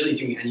really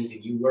doing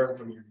anything. You learn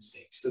from your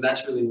mistakes. So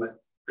that's really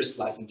what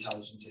crystallized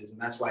intelligence is.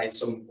 And that's why it's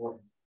so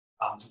important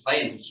to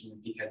play an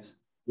instrument, because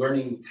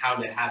learning how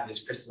to have this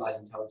crystallized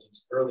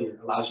intelligence earlier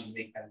allows you to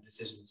make better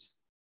decisions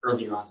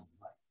earlier on in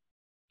your life.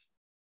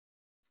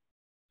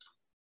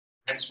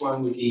 Next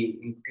one would be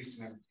increased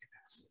memory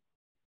capacity.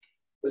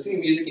 Listening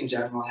to music in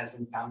general has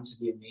been found to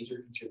be a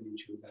major contributor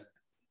to a better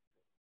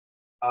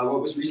memory.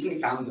 What was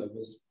recently found, though,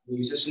 was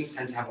musicians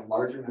tend to have a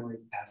larger memory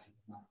capacity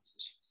than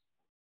non-musicians.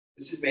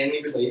 This is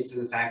mainly related to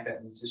the fact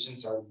that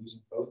musicians are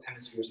using both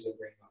hemispheres of the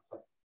brain while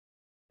playing.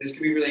 This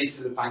can be related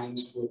to the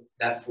findings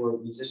that for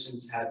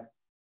musicians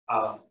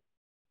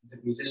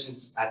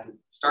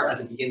start at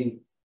the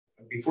beginning,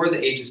 before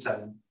the age of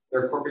 7,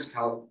 their corpus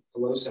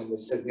callosum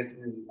was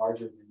significantly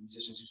larger than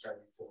musicians who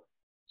started before.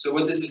 So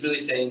what this is really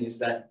saying is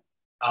that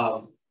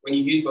when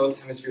you use both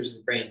hemispheres of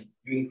the brain,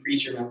 you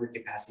increase your memory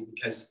capacity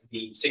because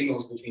the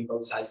signals between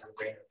both sides of the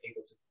brain are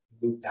able to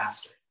move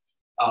faster.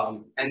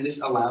 And this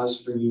allows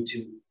for you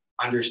to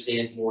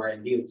understand more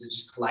and be able to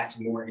just collect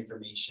more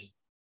information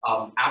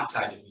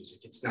outside of music.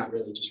 It's not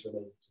really just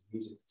related to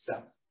music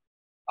itself.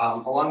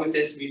 Along with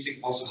this, music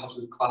also helps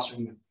with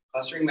clustering memory.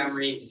 Clustering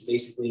memory is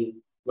basically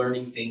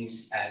learning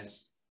things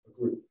as a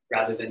group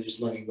rather than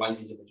just learning one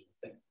individual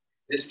thing.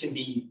 This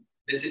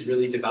is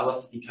really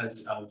developed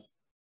because of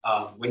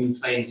when you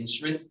play an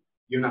instrument,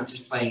 you're not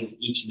just playing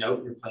each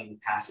note, you're playing a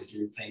passage, or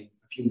you're playing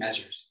a few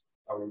measures,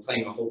 or you're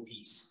playing a whole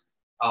piece.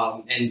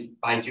 And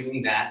by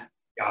doing that,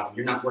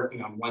 you're not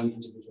working on one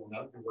individual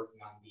note, you're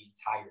working on the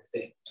entire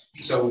thing.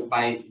 So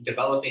by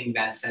developing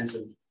that sense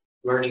of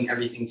learning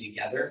everything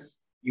together,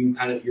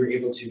 you're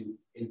able to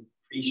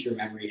increase your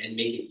memory and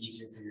make it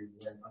easier for you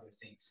to learn other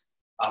things.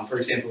 For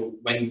example,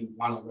 when you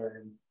want to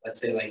learn, let's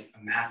say like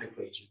a math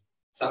equation,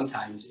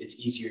 sometimes it's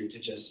easier to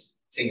just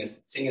sing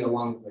it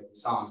along with like the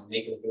song and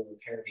make it a bit of a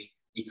parody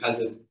because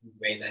of the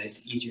way that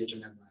it's easier to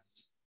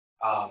memorize.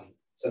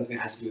 something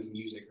that has to do with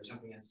music or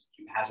something that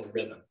has a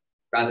rhythm,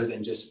 rather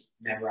than just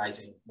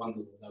memorizing one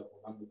little note or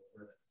one little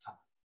word at a time.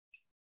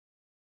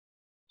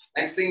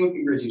 Next thing would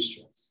be reduce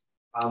stress.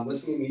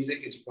 Listening to music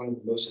is one of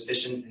the most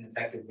efficient and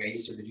effective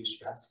ways to reduce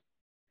stress.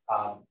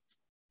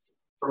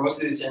 For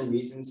most of the same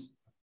reasons,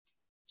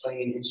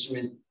 playing an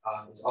instrument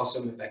is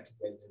also an effective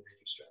way to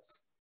reduce stress.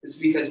 This is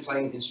because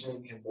playing an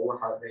instrument can lower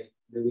heart rate,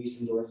 release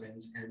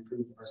endorphins, and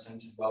improve our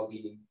sense of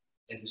well-being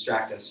and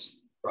distract us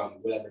from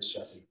whatever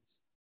stressing us.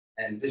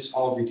 And this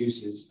all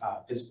reduces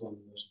physical and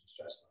emotional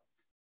stress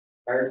levels.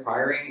 By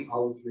requiring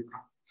all of your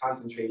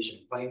concentration,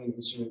 playing an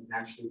instrument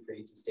naturally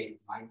creates a state of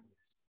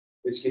mindfulness,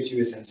 which gives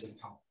you a sense of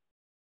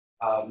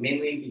calm.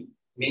 Mainly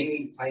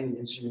playing an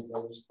instrument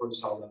lowers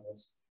cortisol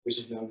levels, which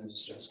is known as a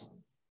stress hormone.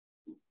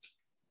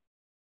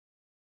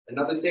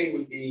 Another thing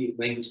would be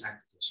language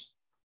acquisition.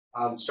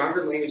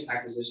 Stronger language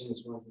acquisition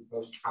is one of the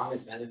most common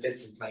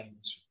benefits in playing an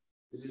instrument.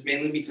 This is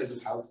mainly because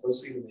of how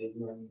closely related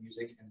learning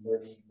music and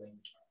learning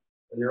language are.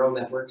 The neural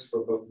networks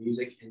for both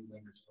music and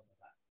language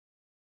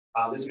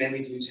overlap. This is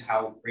mainly due to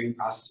how brain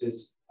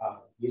processes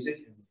music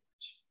and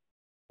language.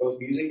 Both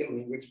music and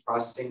language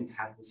processing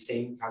have the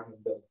same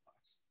cognitive building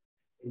blocks.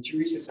 In 2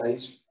 recent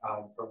studies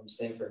from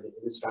Stanford,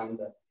 it was found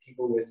that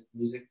people with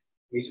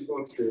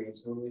musical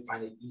experience normally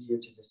find it easier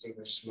to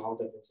distinguish small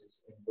differences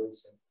in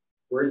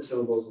word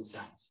syllables and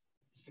sounds.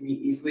 This can be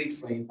easily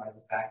explained by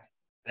the fact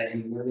that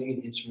in learning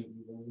an instrument,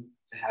 you learn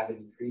to have an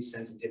increased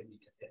sensitivity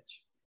to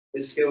pitch.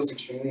 This skill is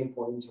extremely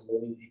important to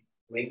learning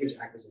language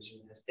acquisition,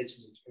 as pitch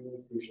is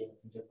extremely crucial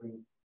in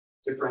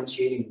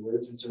differentiating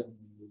words in certain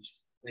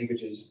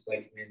languages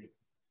like Mandarin.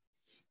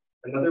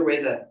 Another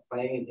way that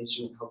playing an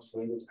instrument helps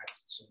language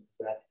acquisition is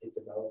that it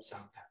develops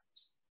sound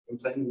patterns. When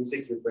playing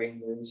music, your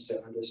brain learns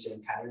to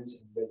understand patterns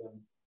and rhythm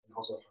and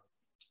also harmony.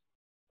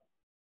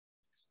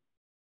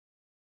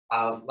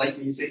 Like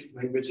music,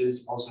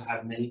 languages also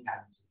have many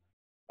patterns.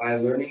 By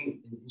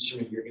learning an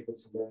instrument, you're able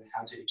to learn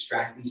how to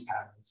extract these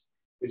patterns,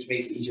 which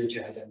makes it easier to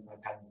identify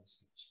patterns in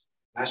speech.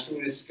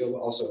 Mastering this skill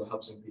also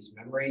helps increase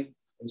memory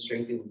and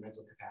strengthen your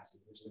mental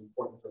capacity, which is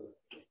important for learning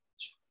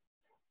language.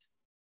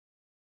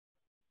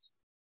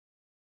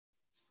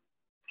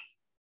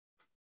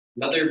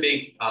 Another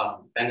big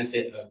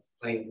benefit of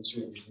playing an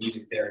instrument is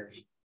music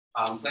therapy.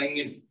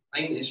 Playing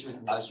an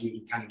instrument allows you to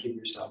kind of give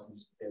yourself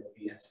music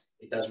therapy. Yes,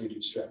 it does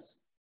reduce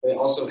stress, but it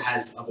also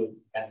has other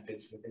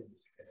benefits within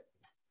music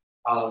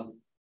therapy.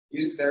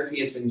 Music therapy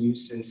has been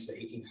used since the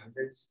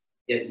 1800s,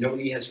 yet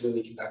nobody has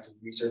really conducted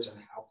research on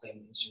how playing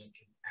an instrument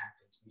can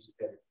act as music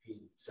therapy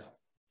itself.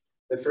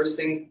 The first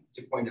thing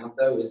to point out,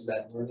 though, is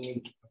that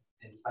learning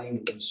and playing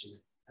an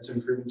instrument has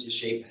been proven to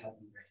shape a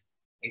healthy brain.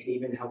 It can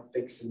even help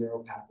fix the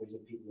neural pathways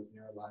of people with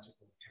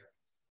neurological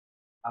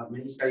impairments.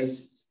 Many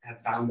studies have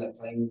found that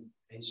playing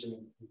an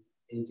instrument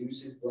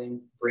induces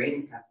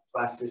brain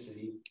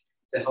plasticity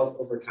to help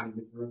overcome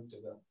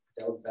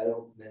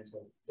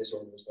developmental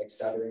disorders like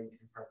stuttering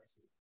and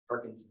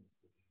Parkinson's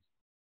disease,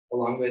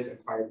 along with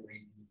acquired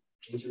brain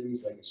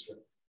injuries like a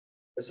stroke.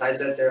 Besides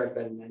that, there have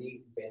been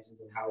many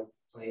advances in how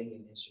playing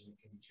an instrument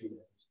can be treated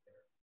as music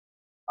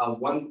therapy.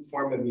 One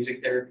form of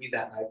music therapy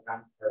that I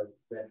found or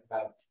read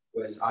about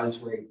was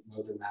auditory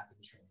motor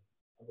mapping training,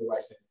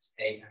 otherwise known as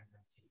AMMT.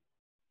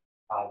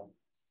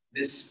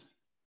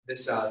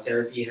 This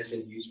therapy has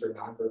been used for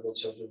nonverbal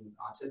children with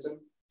autism,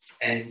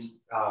 and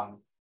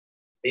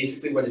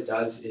basically what it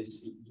does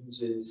is it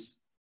uses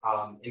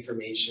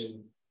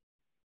information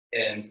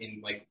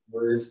in like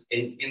words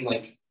in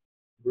like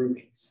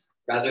groupings,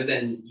 rather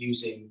than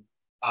using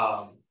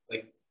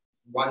like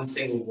one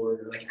single word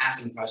or like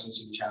asking questions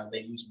to the child. They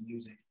use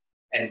music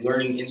and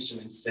learning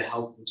instruments to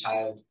help the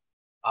child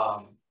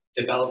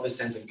develop a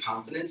sense of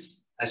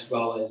confidence, as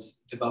well as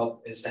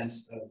develop a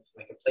sense of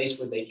like a place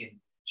where they can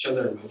show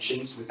their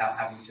emotions without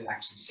having to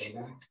actually say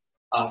them.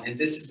 And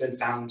this has been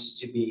found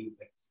to be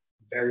like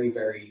very,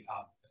 very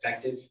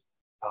effective.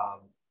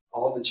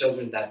 All the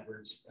children that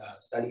were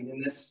studied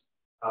in this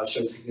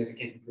showed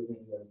significant improvement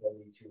in their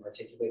ability to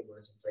articulate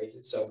words and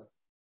phrases. So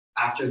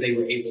after they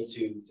were able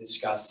to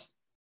discuss,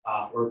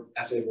 or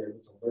after they were able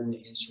to learn the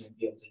instrument,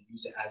 be able to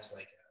use it as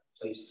like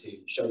a place to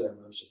show their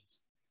emotions,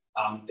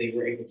 they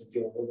were able to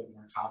feel a little bit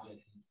more confident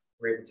and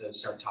were able to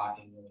start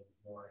talking a little bit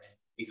more and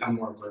become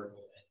more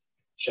verbal and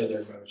show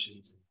their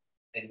emotions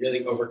and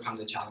really overcome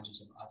the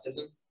challenges of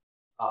autism.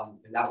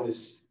 And that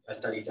was a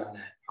study done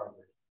at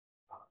Harvard,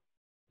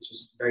 which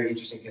is very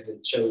interesting because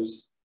it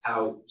shows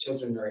how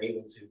children are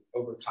able to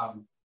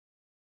overcome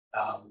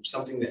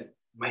something that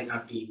might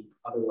not be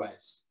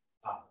otherwise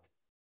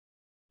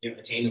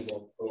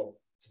attainable goal,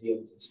 to be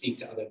able to speak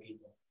to other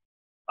people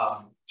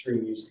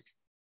through music.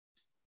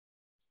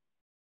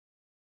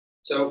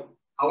 So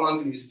how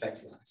long do these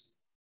effects last?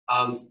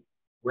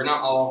 We're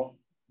not all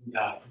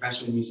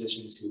professional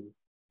musicians who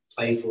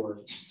play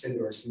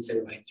since they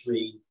were like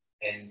 3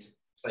 and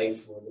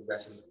play for the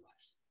rest of their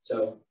lives.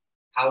 So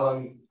how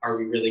long are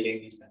we really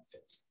getting these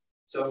benefits?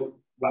 So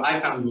what I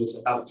found was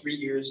about 3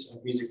 years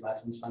of music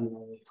lessons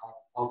fundamentally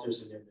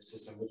alters the nervous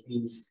system, which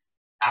means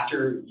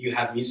after you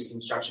have music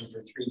instruction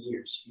for 3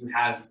 years, you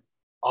have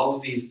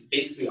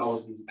basically all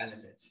of these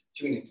benefits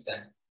to an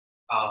extent,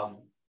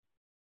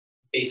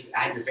 based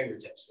at your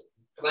fingertips.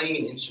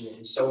 Playing an instrument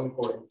is so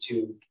important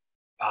to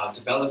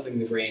developing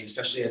the brain,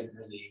 especially at an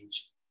early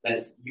age,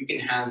 that you can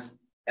have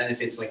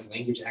benefits like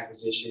language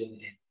acquisition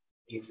and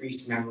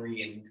increased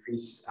memory and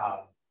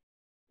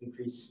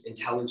increased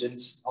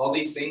intelligence. All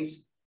these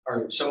things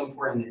are so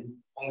important in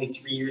only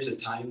 3 years of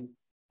time.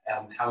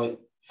 How it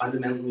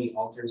fundamentally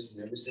alters the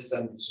nervous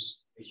system is just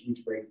a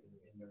huge breakthrough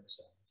in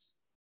neuroscience.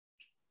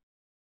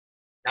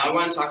 Now I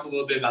want to talk a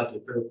little bit about the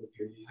critical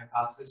period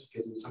hypothesis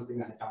because it was something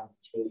that I found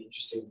really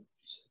interesting in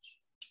research.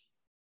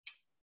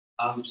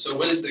 So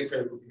what is the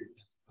critical period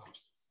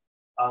hypothesis?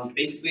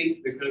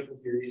 Basically, the critical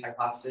period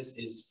hypothesis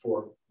is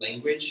for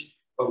language,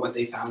 but what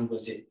they found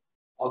was it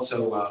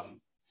also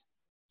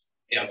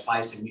it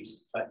applies to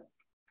music. But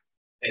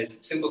a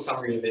simple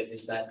summary of it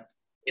is that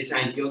it's an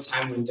ideal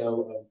time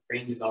window of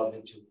brain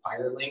development to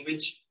acquire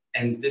language,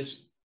 and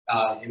this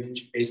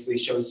image basically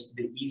shows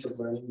the ease of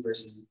learning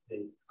versus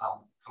the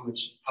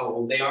how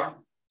old they are.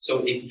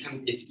 So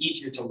it's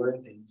easier to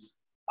learn things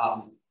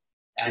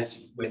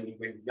when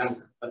you're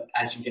younger, but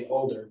as you get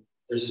older,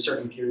 there's a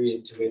certain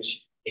period to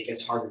which it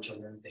gets harder to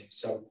learn things.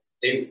 So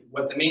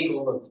what the main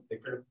goal of the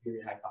critical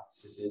period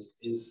hypothesis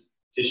is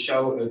to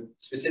show a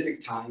specific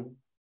time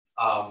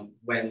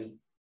when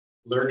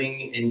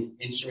learning an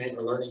instrument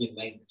or learning a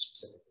language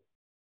specifically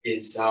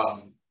is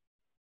the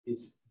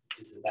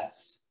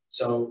best.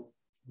 So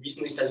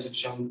recently studies have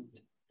shown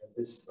that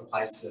this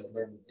applies to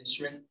learning an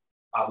instrument,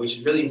 which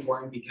is really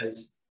important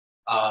because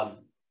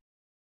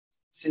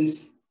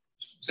since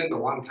a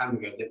long time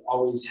ago, they've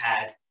always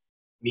had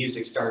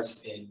music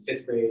starts in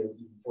 5th grade or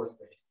even 4th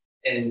grade.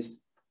 And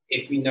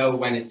if we know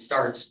when it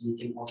starts, we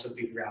can also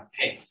figure out,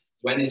 hey,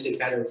 when is it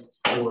better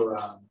for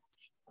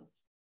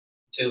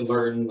to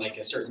learn like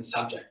a certain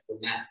subject for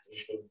math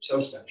or for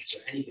social studies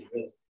or anything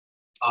really.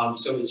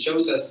 So it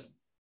shows us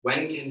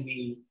when can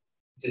we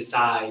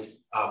decide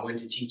when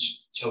to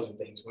teach children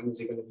things, when is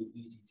it going to be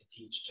easy to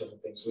teach children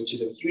things, which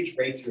is a huge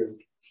breakthrough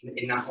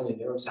in not only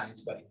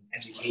neuroscience, but in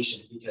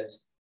education, because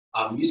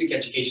music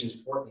education is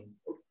important,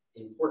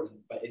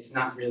 but it's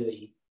not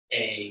really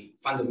a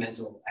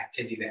fundamental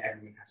activity that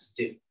everyone has to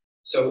do.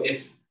 So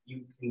if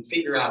you can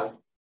figure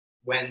out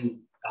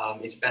when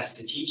it's best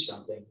to teach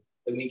something,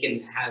 then we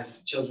can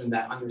have children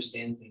that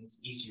understand things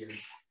easier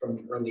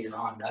from earlier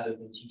on, rather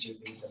than teaching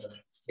things that are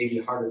maybe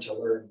harder to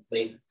learn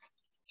later.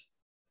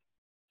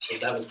 So I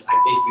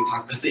basically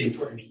talked about the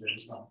importance there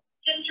as well.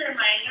 Just a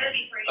reminder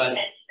before you but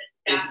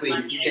basically,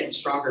 you get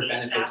stronger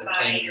benefits of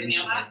playing an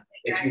instrument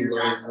if you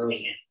learn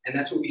early. And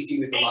that's what we see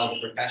with a lot of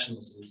the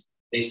professionals is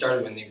they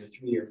started when they were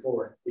 3 or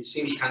 4, which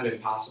seems kind of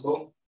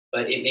impossible,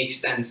 but it makes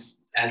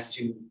sense as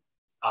to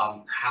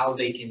how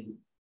they can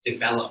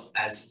develop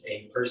as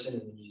a person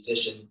and a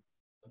musician,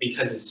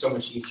 because it's so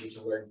much easier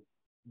to learn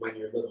when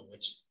you're little,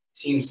 which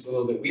seems a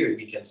little bit weird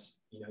because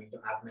you don't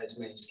have as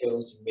many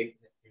skills, you're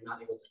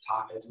not able to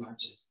talk as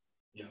much as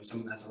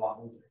someone that's a lot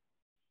older.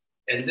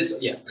 And this,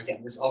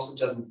 again, this also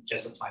doesn't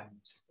just apply to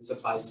music. This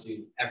applies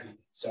to everything.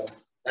 So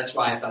that's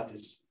why I thought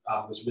this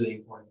was really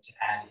important to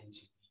add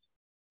into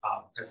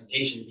the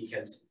presentation,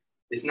 because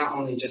it's not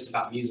only just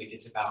about music,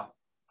 it's about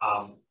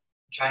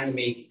trying to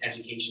make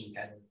education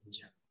better in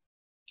general.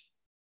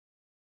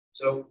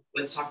 So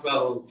let's talk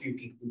about a few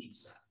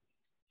conclusions.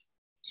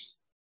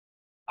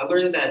 I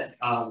learned that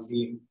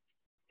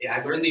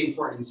I learned the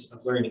importance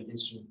of learning an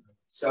instrument.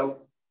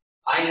 So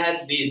I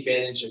had the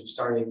advantage of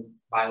starting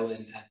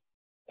violin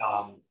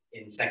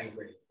in 2nd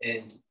grade,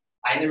 and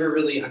I never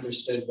really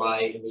understood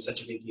why it was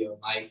such a big deal.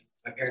 My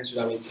parents would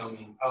always tell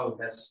me, "Oh,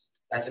 that's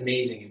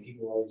amazing," and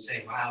people would always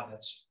say, "Wow,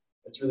 that's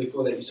really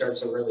cool that you started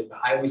so early." But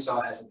I always saw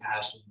it as a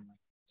passion,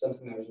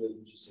 something I was really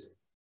interested in.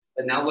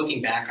 But now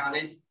looking back on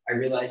it, I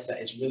realized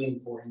that it's really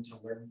important to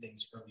learn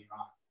things early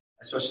on,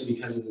 especially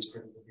because of this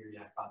critical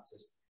period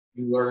hypothesis.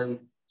 You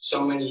learn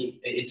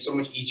it's so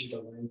much easier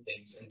to learn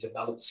things and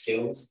develop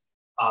skills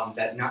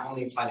that not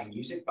only apply to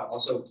music, but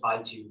also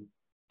apply to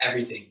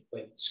everything,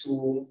 like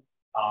school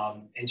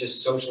and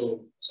just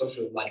social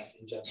life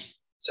in general.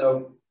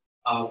 So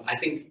I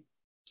think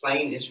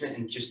playing an instrument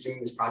and just doing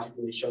this project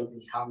really showed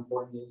me how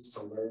important it is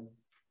to learn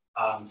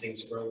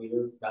things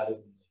earlier rather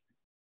than later.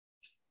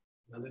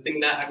 Another thing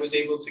that I was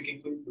able to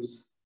conclude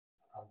was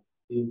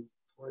the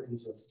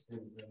importance of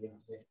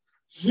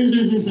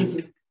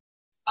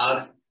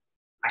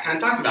I kind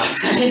of talked about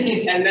that.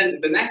 And then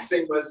the next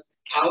thing was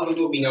how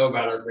little we know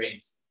about our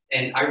brains.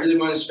 And I really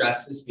want to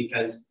stress this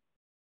because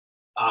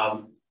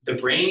the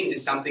brain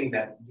is something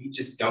that we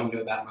just don't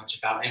know that much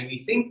about, and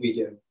we think we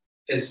do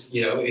because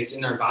it's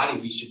in our body.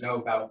 We should know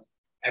about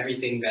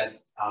everything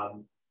that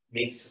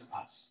makes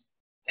us.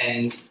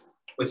 And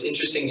what's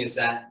interesting is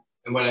that,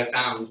 and what I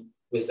found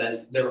was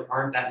that there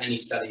aren't that many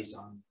studies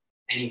on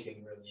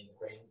anything really in the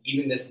brain.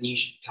 Even this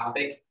niche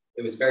topic,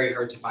 it was very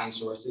hard to find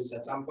sources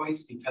at some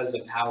points because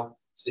of how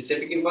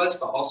specific it was,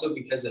 but also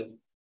because of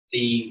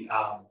the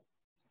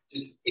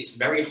it's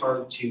very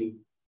hard to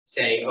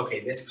say, okay,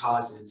 this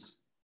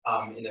causes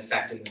an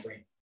effect in the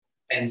brain.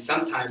 And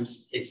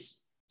sometimes it's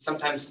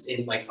sometimes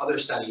in like other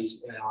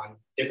studies on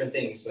different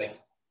things, like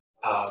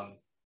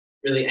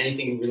really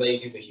anything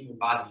related to the human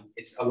body,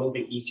 it's a little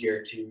bit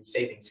easier to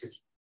say things because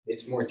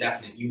it's more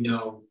definite. You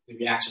know the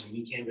reaction.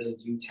 We can't really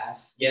do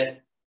tests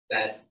yet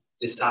that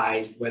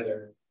decide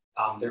whether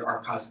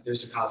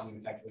there's a cause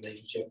and effect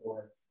relationship,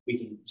 or we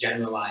can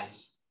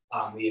generalize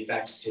the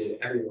effects to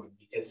everyone,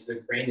 because the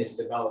brain is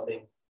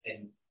developing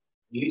and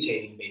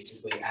mutating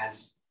basically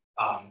as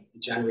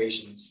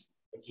generations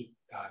keep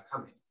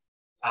coming.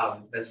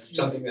 That's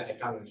something that I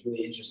found was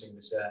really interesting,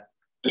 was that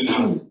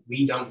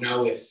we don't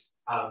know if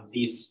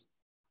these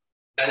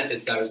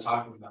benefits that I was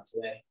talking about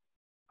today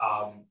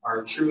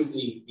are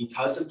truly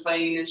because of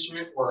playing an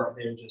instrument, or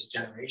they're just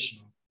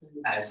generational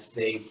as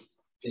they've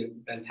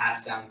been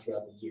passed down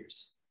throughout the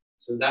years.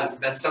 So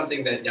that's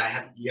something that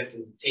you have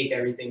to take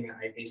everything that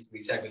I basically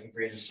said with a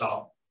grain of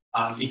salt,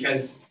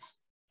 because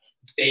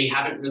they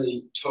haven't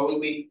really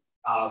totally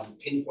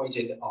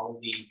pinpointed all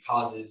the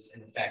causes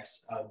and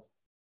effects of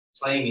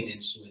playing an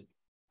instrument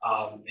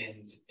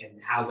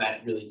and how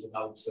that really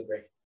develops the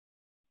brain.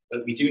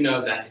 But we do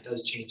know that it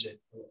does change it.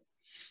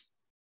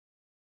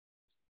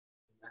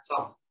 That's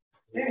all.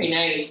 Very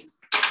nice.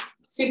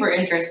 Super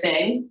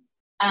interesting.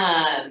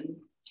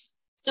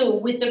 So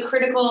with the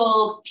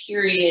critical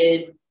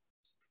period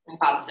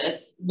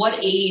hypothesis, what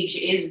age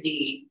is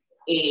the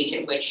age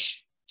at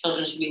which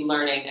children should be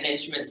learning an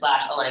instrument /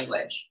 a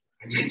language?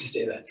 I meant to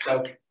say that.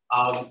 So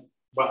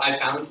what I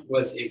found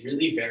was it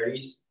really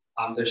varies.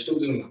 They're still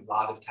doing a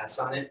lot of tests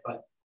on it,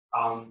 but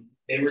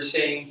they were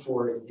saying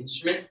for an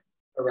instrument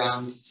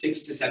around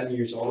 6 to 7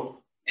 years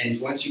old.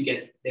 And once you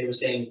get, they were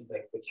saying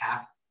like the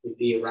cap would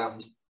be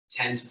around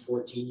 10 to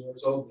 14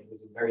 years old. It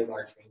was a very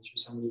large range for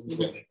some reason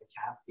for like the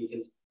cap,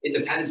 because it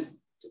depends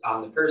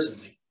on the person.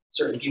 Like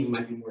certain people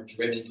might be more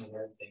driven to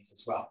learn things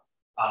as well.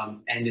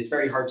 And it's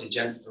very hard to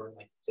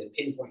to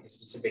pinpoint a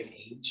specific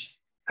age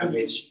at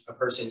which a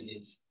person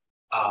is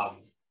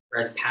or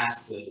has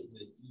passed the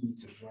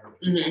ease of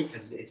learning,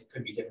 because it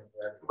could be different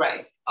for everyone.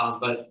 Right.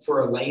 But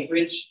for a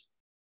language,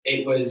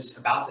 it was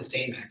about the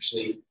same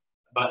actually,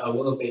 but a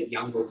little bit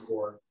younger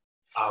for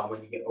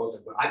when you get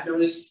older. But I've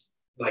noticed,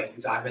 like,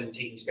 because I've been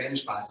taking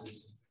Spanish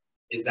classes,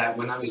 is that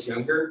when I was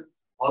younger,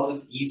 all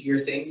the easier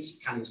things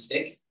kind of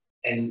stick,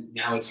 and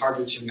now it's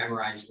harder to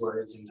memorize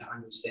words and to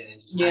understand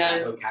and just have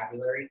that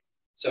vocabulary.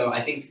 So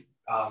I think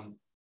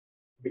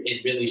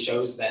it really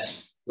shows that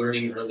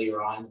learning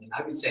earlier on, and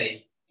I would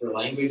say for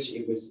language,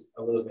 it was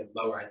a little bit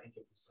lower. I think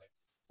it was like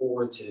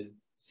 4 to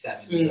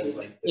 7 was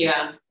like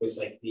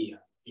the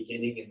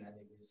beginning, and then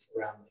it was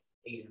around like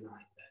 8 or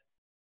 9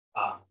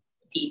 that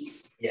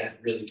peaks. Yeah,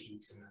 really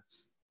peaks, and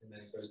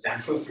then it goes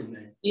downhill from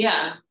there.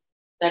 Yeah,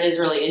 that is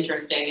really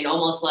interesting, and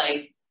almost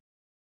like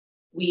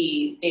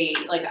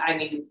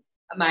I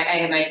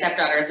have my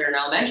stepdaughters are in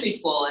elementary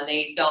school, and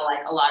they feel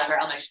like a lot of our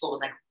elementary school was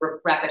like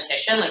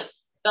repetition, like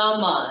the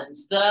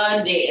months,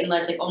 the day, and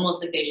it's like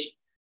almost like they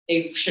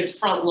should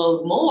front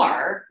load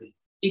more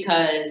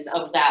because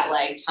of that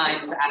like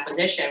time of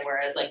acquisition,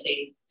 whereas like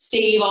they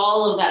save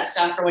all of that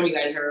stuff for when you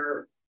guys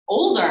are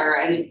older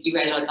and you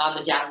guys are like on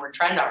the downward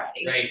trend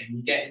already. Right, and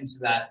you get into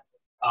that,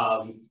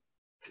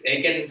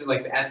 it gets into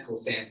like the ethical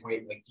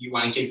standpoint, like do you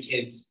want to give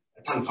kids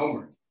a ton of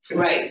homework?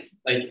 Right.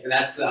 Like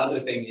that's the other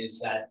thing, is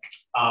that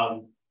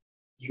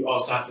you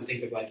also have to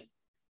think of like,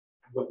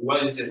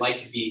 what is it like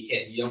to be a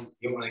kid? You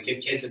don't want to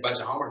give kids a bunch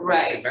of homework.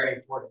 Right. It's very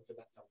important for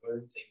them to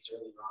learn things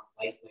early on,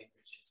 like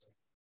languages.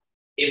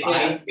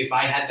 If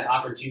I had the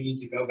opportunity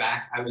to go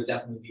back, I would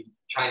definitely be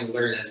trying to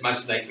learn as much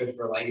as I could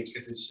for a language,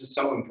 because it's just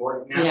so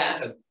important now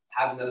to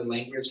have another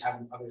language,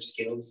 having other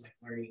skills like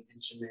learning an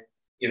instrument,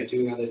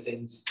 doing other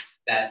things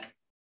that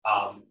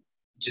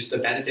just the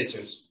benefits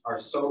are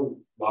so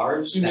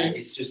large that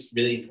it's just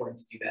really important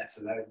to do that.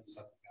 So that would be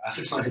something I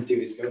would want to do,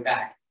 is go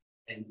back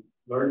and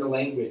learn the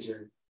language,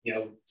 or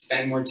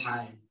spend more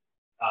time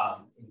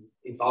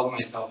involving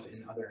myself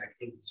in other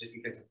activities, just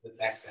because of the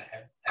effects that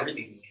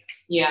everything has.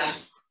 Yeah.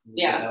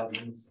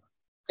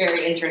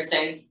 Very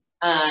interesting.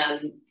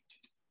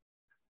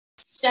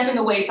 Stepping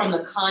away from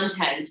the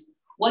content,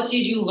 what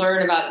did you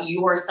learn about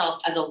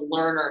yourself as a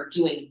learner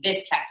doing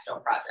this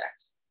capstone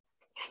project?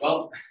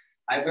 Well,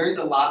 I learned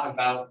a lot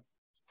about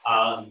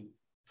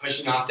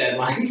pushing off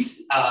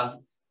deadlines.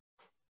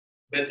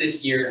 But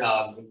this year,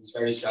 it was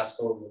very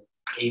stressful with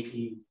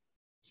AP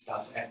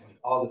stuff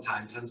all the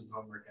time, tons of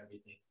homework,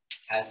 everything,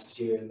 tests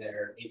here and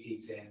there, AP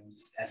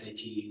exams,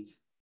 SATs.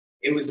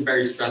 It was a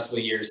very stressful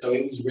year, so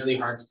it was really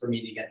hard for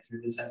me to get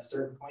through this at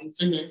certain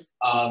points. And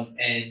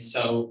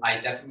so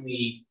I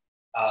definitely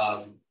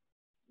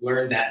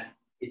learned that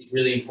it's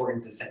really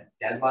important to set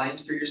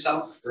deadlines for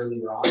yourself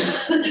earlier on,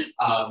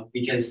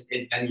 because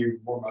then you're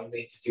more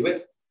motivated to do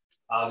it,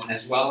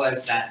 as well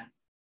as that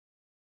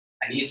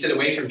I need to sit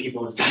away from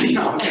people and study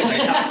on, because I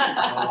talk to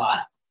people a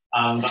lot.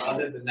 But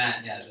other than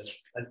that, that's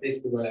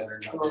basically what I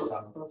learned about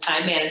myself.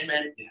 Time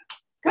management. Yeah.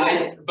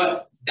 Good.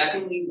 But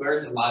definitely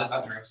learned a lot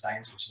about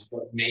neuroscience, which is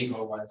what the main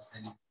goal was.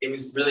 And it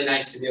was really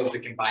nice to be able to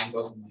combine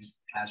both of my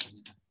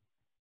passions.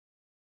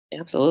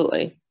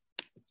 Absolutely.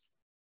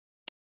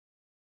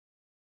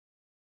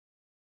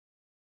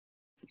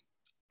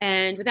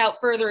 And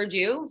without further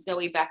ado,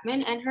 Zoe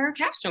Beckman and her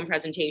capstone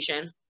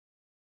presentation.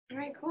 All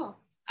right, cool.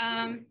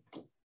 Do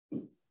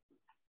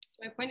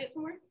I point it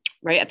somewhere?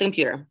 Right at the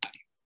computer.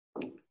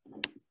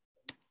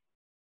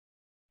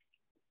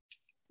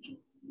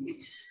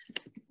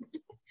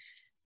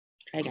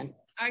 Try again.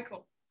 All right,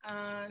 cool.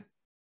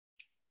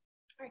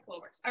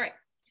 It works. All right.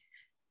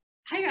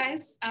 Hi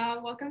guys,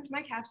 welcome to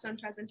my capstone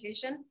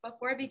presentation.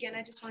 Before I begin,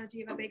 I just wanted to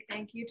give a big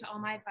thank you to all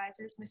my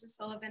advisors, Mrs.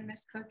 Sullivan,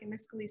 Ms. Cook, and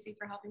Ms. Khaleesi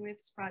for helping me with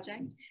this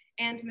project,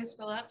 and Ms.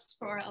 Phillips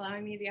for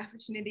allowing me the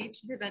opportunity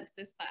to present to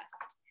this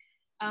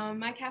class.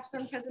 My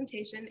capstone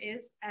presentation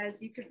is, as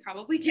you could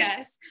probably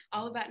guess,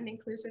 all about an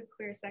inclusive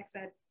queer sex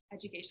ed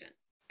education,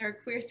 or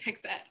queer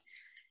sex ed.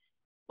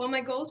 Well,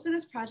 my goals for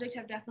this project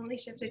have definitely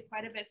shifted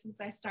quite a bit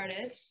since I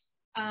started.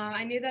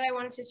 I knew that I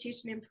wanted to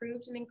teach an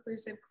improved and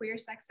inclusive queer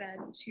sex ed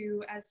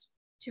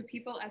to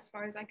people as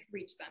far as I could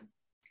reach them.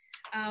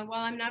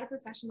 While I'm not a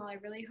professional, I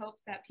really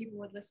hoped that people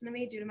would listen to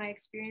me due to my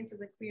experience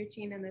as a queer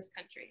teen in this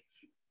country.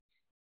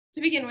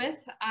 To begin with,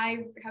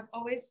 I have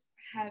always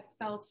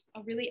felt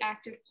a really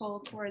active pull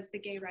towards the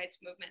gay rights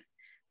movement.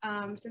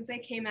 Since I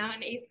came out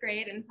in 8th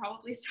grade and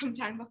probably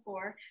sometime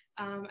before,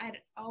 I'd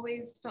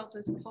always felt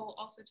this pull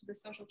also to the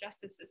social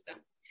justice system.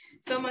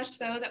 So much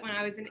so that when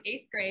I was in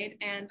 8th grade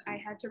and I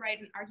had to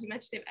write an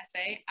argumentative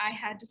essay, I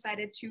had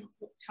decided to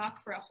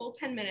talk for a whole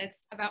 10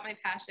 minutes about my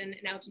passion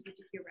in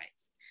LGBTQ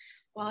rights.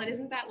 While it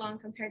isn't that long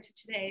compared to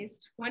today's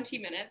 20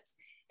 minutes,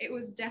 it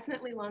was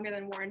definitely longer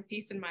than War and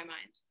Peace in my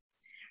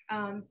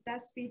mind.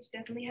 That speech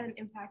definitely had an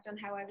impact on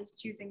how I was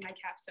choosing my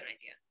capstone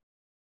idea.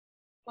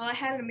 While I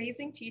had an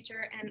amazing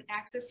teacher and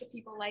access to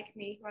people like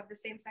me who have the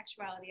same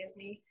sexuality as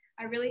me,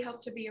 I really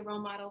hoped to be a role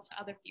model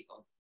to other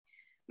people.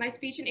 My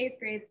speech in 8th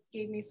grade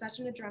gave me such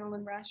an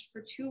adrenaline rush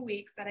for 2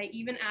 weeks that I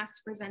even asked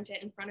to present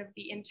it in front of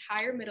the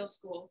entire middle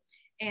school,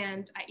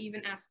 and I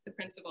even asked the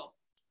principal.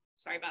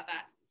 Sorry about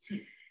that.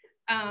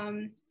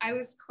 I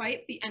was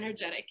quite the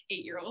energetic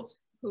 8-year-old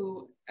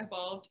who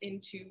evolved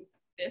into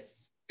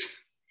this,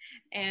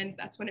 and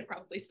that's when it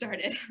probably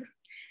started.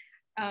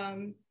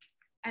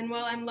 And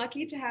while I'm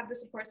lucky to have the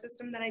support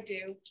system that I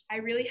do, I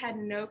really had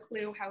no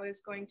clue how I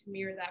was going to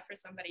mirror that for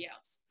somebody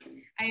else.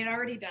 I had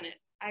already done it.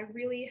 I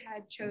really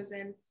had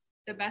chosen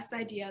the best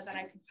idea that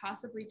I could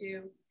possibly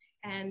do,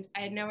 and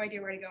I had no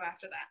idea where to go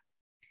after that.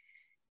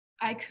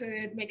 I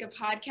could make a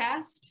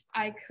podcast,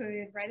 I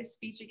could write a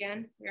speech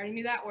again, we already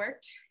knew that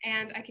worked,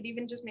 and I could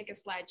even just make a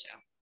slideshow.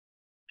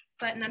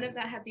 But none of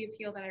that had the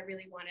appeal that I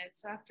really wanted.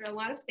 So after a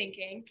lot of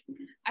thinking,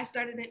 I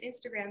started an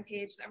Instagram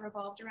page that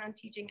revolved around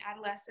teaching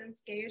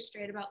adolescents, gay or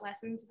straight, about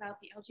lessons about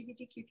the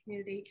LGBTQ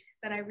community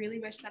that I really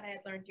wish that I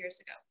had learned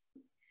years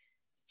ago.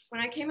 When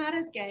I came out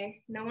as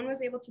gay, no one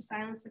was able to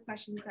silence the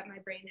questions that my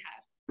brain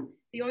had.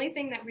 The only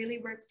thing that really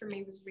worked for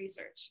me was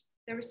research.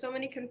 There were so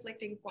many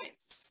conflicting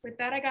points. With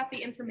that, I got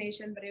the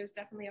information, but it was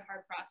definitely a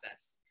hard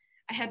process.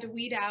 I had to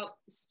weed out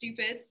the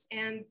stupids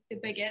and the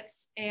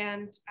bigots,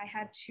 and I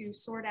had to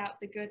sort out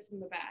the good from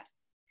the bad.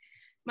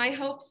 My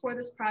hope for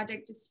this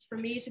project is for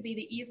me to be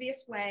the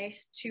easiest way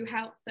to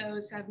help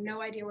those who have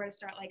no idea where to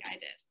start like I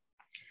did.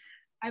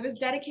 I was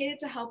dedicated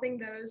to helping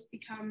those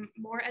become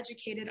more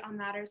educated on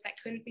matters that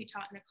couldn't be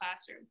taught in a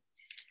classroom.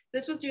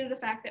 This was due to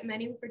the fact that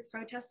many would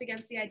protest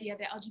against the idea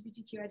that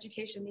LGBTQ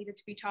education needed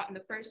to be taught in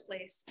the first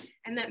place,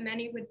 and that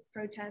many would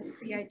protest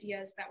the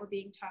ideas that were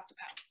being talked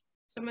about.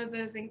 Some of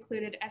those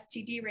included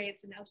STD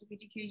rates in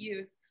LGBTQ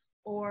youth,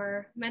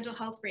 or mental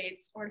health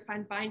rates, or to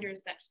find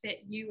binders that fit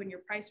you and your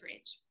price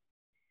range.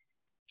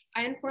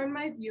 I informed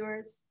my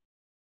viewers,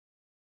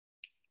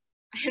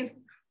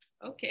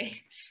 okay,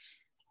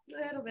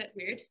 a little bit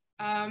weird.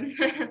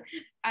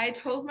 I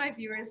told my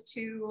viewers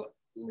to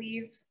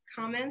leave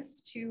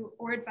comments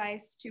or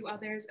advice to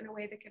others in a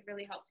way that could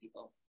really help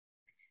people.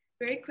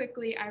 Very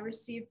quickly, I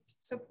received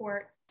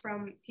support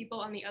from people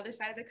on the other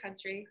side of the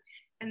country,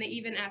 and they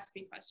even asked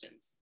me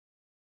questions.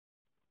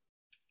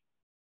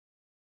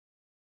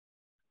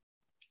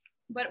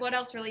 But what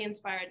else really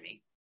inspired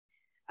me?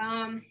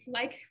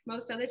 Like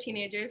most other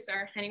teenagers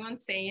or anyone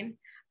sane,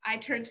 I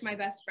turned to my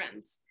best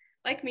friends.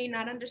 Like me,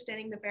 not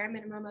understanding the bare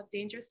minimum of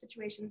dangerous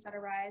situations that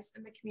arise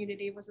in the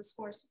community was a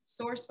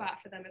sore spot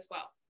for them as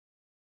well.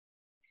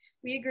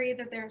 We agreed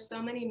that there are so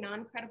many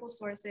non-credible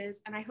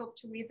sources, and I hope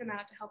to weed them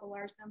out to help a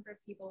large number of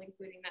people,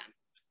 including them.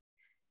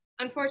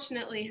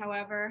 Unfortunately,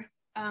 however,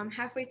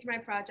 halfway through my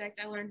project,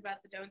 I learned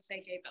about the Don't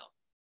Say Gay bill.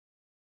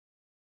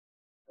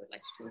 I would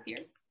like to show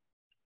here.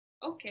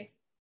 Okay,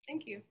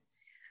 thank you.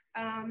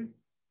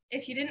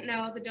 If you didn't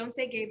know, the Don't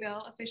Say Gay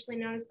bill, officially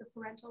known as the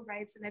Parental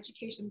Rights and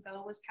Education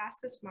Bill, was passed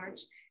this March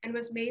and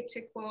was made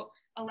to, quote,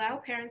 allow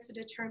parents to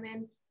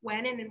determine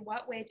when and in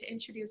what way to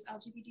introduce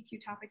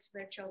LGBTQ topics to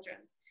their children.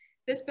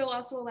 This bill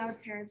also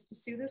allowed parents to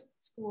sue the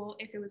school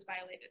if it was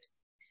violated.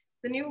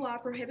 The new law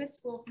prohibits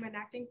school from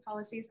enacting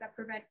policies that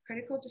prevent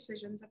critical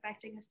decisions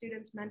affecting a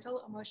student's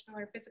mental, emotional,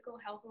 or physical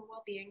health or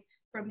well-being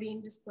from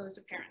being disclosed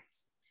to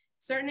parents.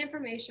 Certain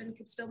information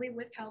could still be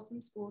withheld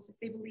from schools if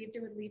they believed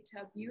it would lead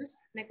to abuse,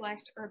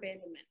 neglect, or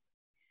abandonment.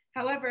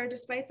 However,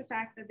 despite the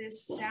fact that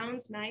this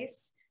sounds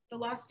nice, The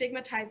law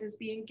stigmatizes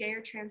being gay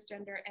or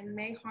transgender and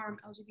may harm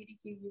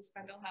LGBTQ youth's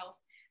mental health,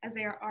 as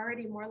they are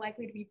already more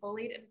likely to be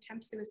bullied and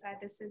attempt suicide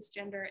than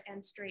cisgender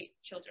and straight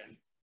children.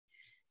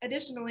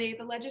 Additionally,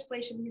 the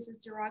legislation uses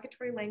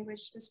derogatory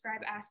language to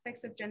describe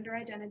aspects of gender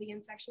identity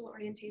and sexual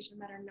orientation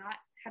that are not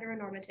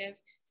heteronormative,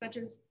 such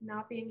as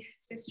not being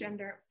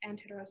cisgender and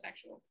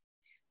heterosexual.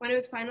 When it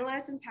was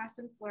finalized and passed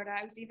in Florida,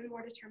 I was even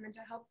more determined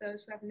to help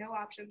those who have no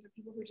options or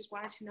people who just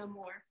wanted to know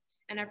more,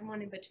 and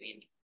everyone in between.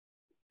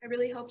 I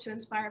really hope to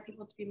inspire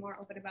people to be more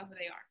open about who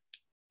they are.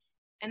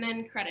 And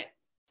then credit.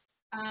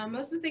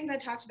 Most of the things I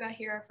talked about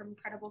here are from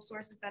credible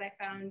sources that I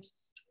found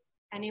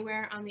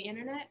anywhere on the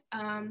internet,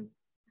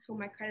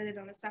 whom I credited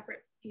on a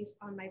separate piece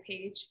on my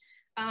page.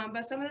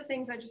 But some of the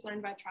things I just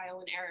learned by trial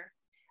and error,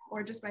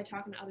 or just by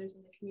talking to others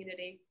in the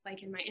community,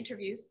 like in my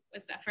interviews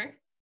with Zephyr.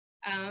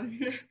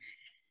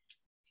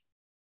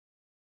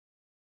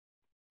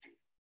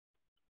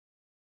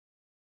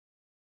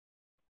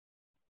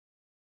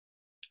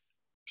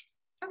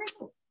 Okay,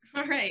 cool.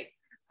 All right.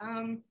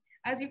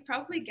 As you've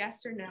probably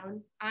guessed or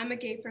known, I'm a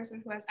gay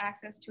person who has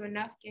access to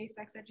enough gay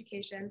sex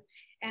education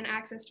and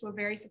access to a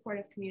very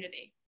supportive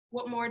community.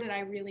 What more did I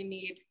really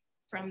need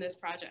from this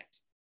project?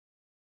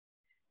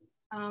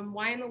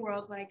 Why in the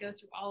world would I go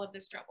through all of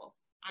this trouble?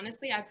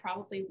 Honestly, I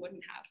probably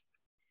wouldn't have.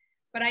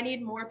 But I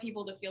need more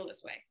people to feel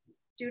this way.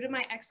 Due to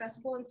my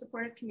accessible and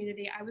supportive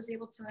community, I was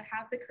able to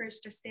have the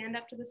courage to stand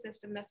up to the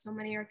system that so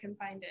many are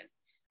confined in.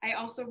 I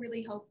also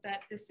really hope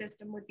that this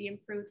system would be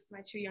improved for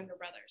my two younger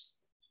brothers.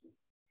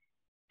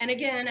 And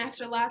again,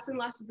 after lots and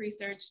lots of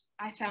research,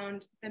 I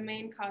found the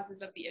main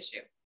causes of the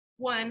issue.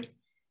 One,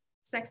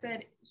 sex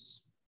ed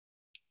is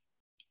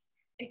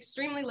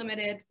extremely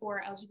limited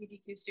for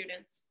LGBTQ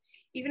students.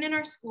 Even in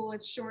our school,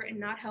 it's short and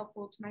not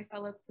helpful to my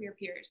fellow queer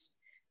peers.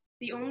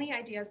 The only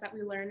ideas that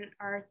we learn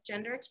are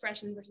gender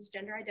expression versus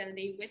gender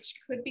identity, which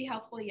could be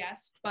helpful,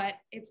 yes, but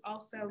it's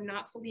also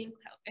not fully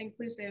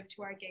inclusive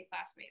to our gay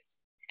classmates.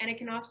 And it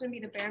can often be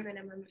the bare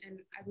minimum, and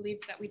I believe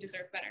that we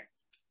deserve better.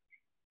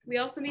 We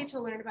also need to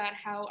learn about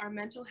how our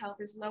mental health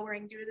is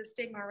lowering due to the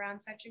stigma around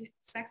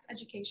sex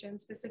education,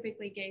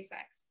 specifically gay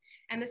sex,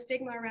 and the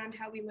stigma around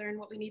how we learn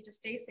what we need to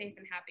stay safe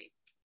and happy.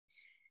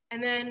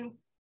 And then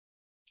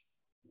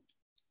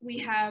we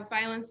have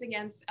violence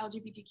against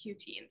LGBTQ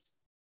teens.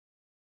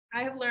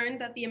 I have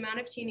learned that the amount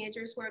of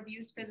teenagers who are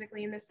abused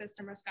physically in this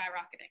system are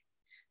skyrocketing.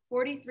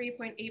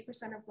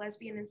 43.8% of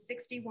lesbian and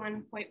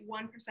 61.1%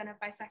 of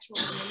bisexual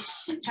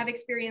women have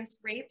experienced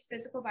rape,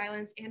 physical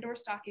violence, and/or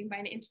stalking by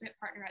an intimate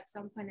partner at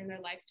some point in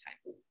their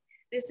lifetime.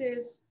 This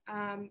is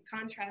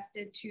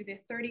contrasted to the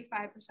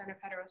 35% of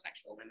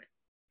heterosexual women.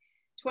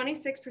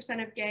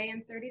 26% of gay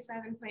and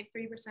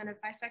 37.3% of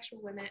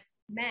bisexual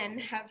men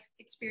have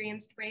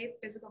experienced rape,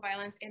 physical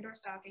violence, and/or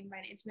stalking by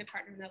an intimate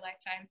partner in their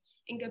lifetime,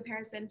 in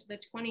comparison to the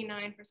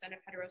 29% of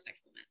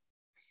heterosexual men.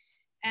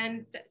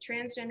 And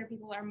transgender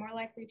people are more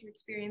likely to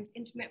experience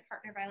intimate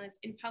partner violence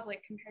in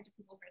public compared to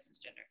people versus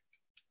gender.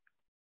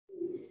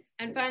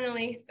 And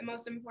finally, the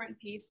most important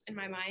piece in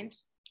my mind,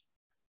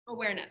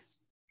 awareness.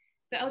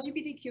 The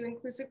LGBTQ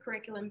inclusive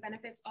curriculum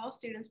benefits all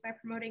students by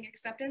promoting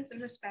acceptance and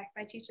respect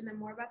by teaching them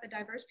more about the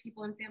diverse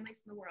people and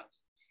families in the world.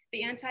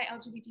 The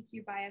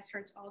anti-LGBTQ bias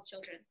hurts all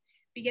children.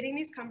 Beginning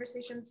these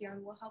conversations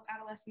young will help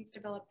adolescents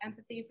develop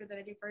empathy for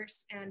the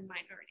diverse and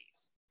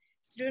minorities.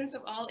 Students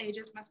of all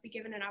ages must be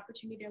given an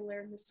opportunity to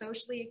learn the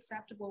socially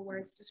acceptable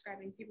words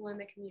describing people in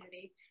the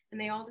community,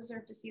 and they all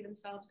deserve to see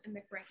themselves in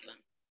the curriculum.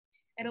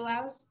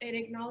 It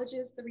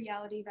acknowledges the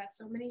reality that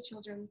so many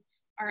children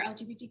are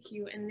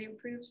LGBTQ, and it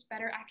improves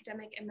better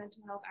academic and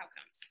mental health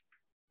outcomes.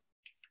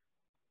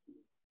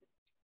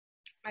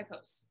 My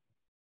posts.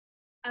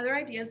 Other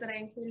ideas that I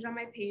included on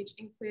my page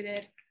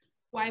included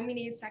why we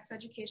need sex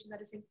education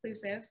that is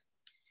inclusive,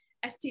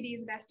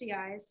 STDs and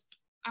STIs,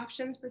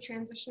 options for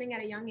transitioning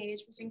at a young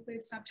age, which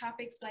includes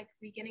subtopics like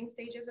beginning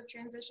stages of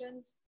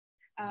transitions,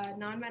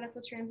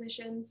 non-medical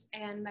transitions,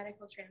 and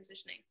medical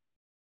transitioning.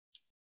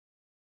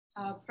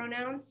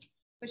 Pronouns,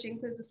 which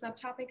includes a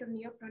subtopic of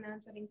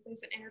neopronouns that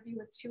includes an interview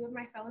with 2 of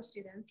my fellow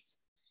students.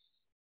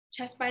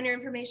 Chest binder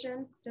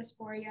information,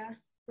 dysphoria,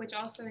 which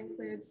also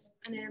includes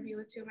an interview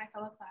with 2 of my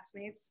fellow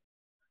classmates.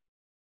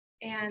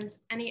 And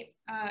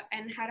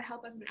how to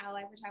help as an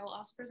ally, which I will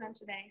also present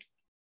today,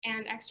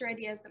 and extra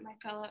ideas that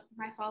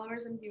my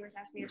followers and viewers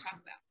asked me to talk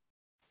about.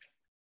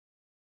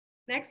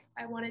 Next,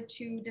 I wanted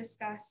to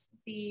discuss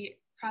the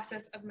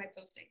process of my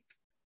posting.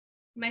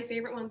 My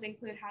favorite ones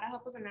include how to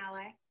help as an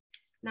ally,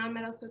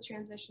 non-medical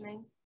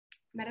transitioning,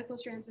 medical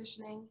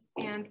transitioning,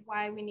 and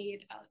why we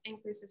need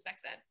inclusive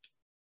sex ed.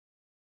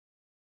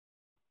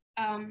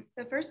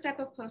 The first step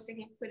of posting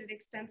included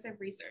extensive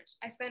research.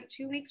 I spent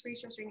 2 weeks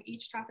researching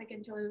each topic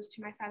until it was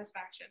to my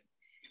satisfaction.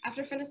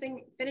 After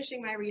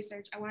finishing my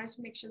research, I wanted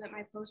to make sure that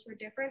my posts were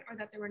different or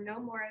that there were no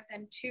more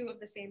than 2 of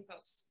the same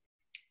posts.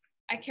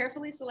 I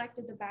carefully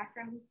selected the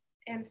background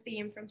and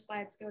theme from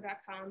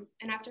slidesgo.com,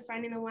 and after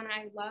finding the one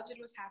I loved and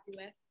was happy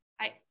with,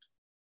 I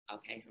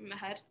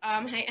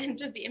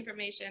entered the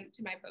information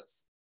to my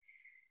posts.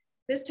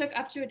 This took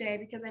up to a day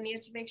because I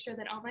needed to make sure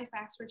that all my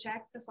facts were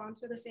checked, the fonts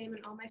were the same,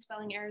 and all my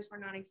spelling errors were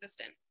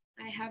non-existent.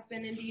 I have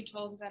been indeed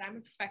told that I'm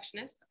a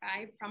perfectionist.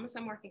 I promise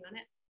I'm working on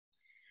it.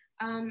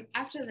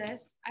 After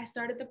this, I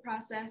started the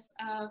process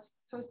of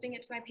posting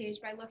it to my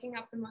page by looking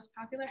up the most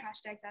popular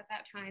hashtags at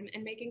that time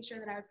and making sure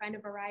that I would find a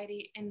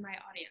variety in my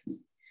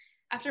audience.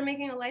 After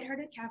making a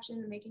lighthearted caption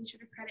and making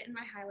sure to credit in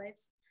my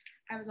highlights,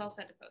 I was all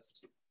set to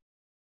post.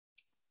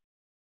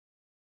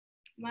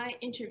 My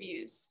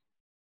interviews.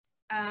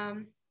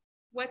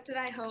 What did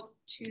I hope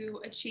to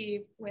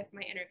achieve with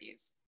my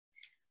interviews?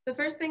 The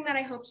first thing that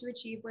I hoped to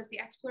achieve was the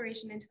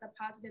exploration into the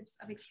positives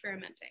of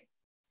experimenting.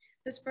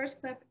 This first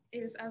clip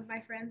is of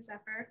my friend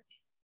Zephyr,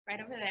 right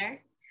over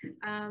there.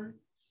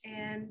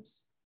 And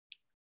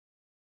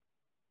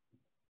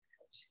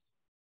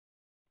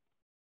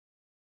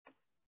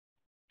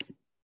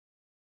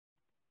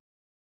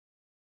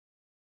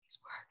his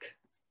work.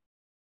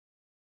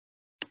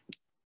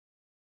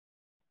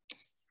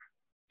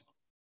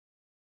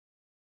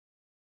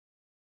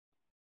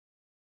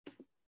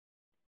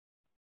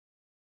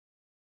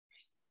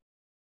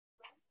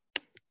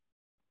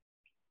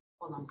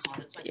 Hold on, call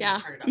it so I can Yeah.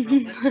 just turn it up real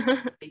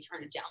quick. They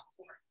turned it down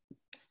before.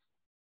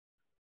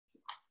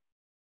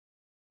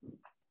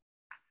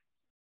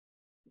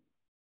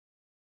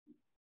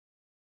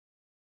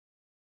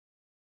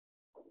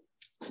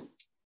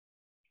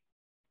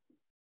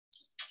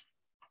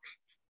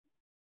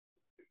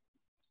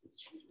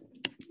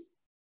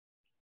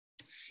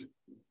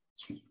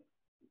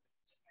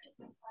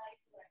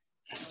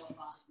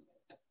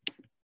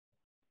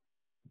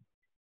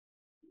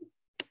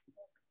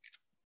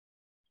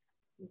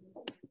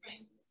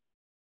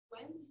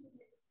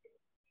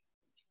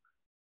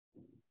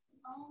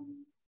 I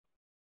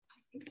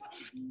think that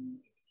was in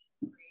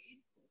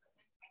grade, but then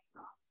I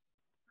stopped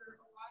for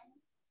a while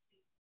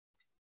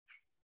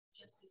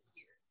just this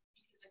year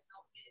because I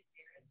felt a bit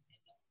embarrassed and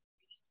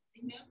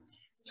using them.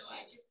 So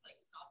I just like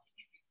stopped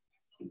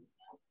introducing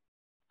myself with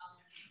them.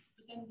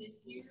 But then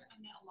this year I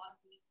met a lot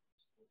of really cool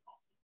people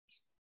also.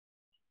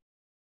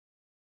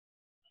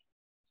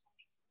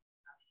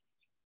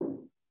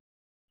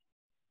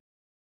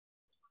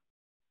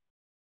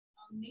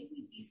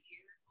 Maybe it's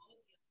easier. All of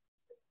the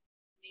others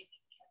maybe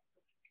can't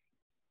really.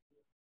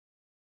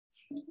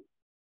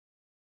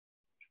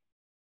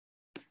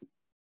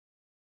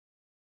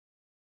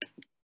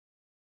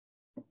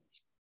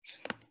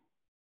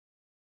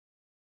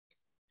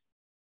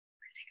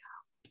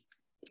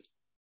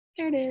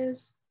 There it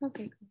is.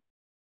 Okay,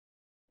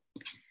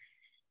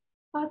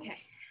 cool. Okay.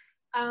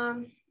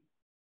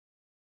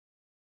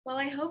 Well,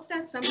 I hope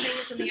that some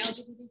things in the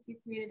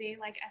LGBTQ community,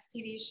 like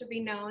STDs, should be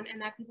known and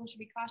that people should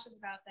be cautious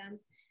about them.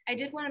 I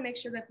did want to make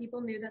sure that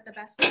people knew that the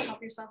best way to help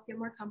yourself feel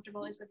more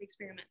comfortable is with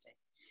experimenting.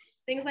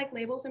 Things like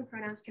labels and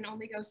pronouns can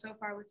only go so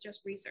far with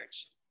just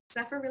research.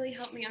 Zephyr really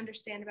helped me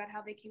understand about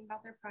how they came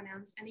about their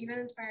pronouns and even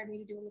inspired me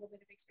to do a little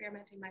bit of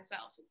experimenting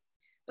myself.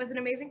 With an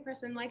amazing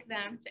person like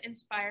them to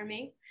inspire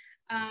me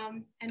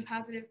and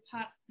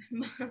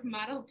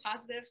model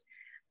positive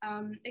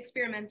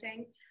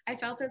experimenting, I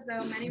felt as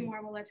though many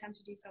more will attempt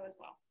to do so as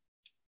well.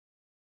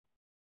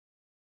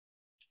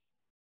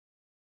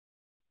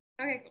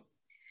 Okay, cool.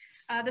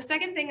 The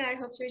second thing that I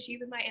hope to achieve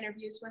with my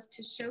interviews was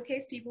to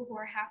showcase people who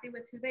are happy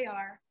with who they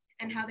are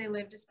and how they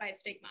live despite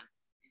stigma.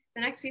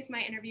 The next piece of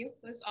my interview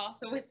was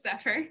also with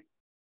Zephyr.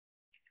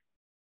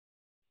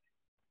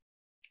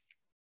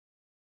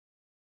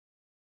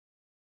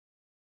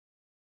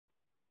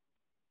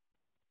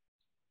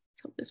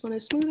 Let's hope this one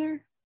is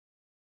smoother.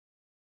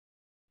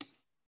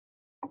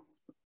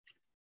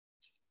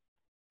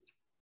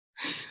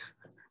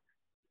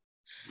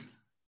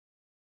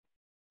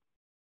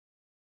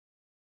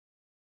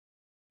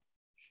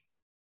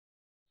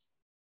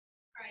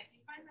 All right, you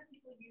find that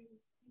people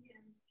use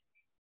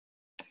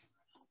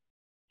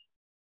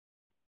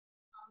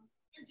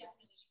they're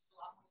definitely used a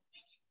lot more than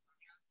negative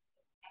pronouns,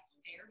 but that's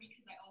fair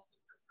because I also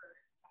prefer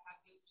to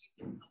have those used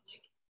in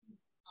public.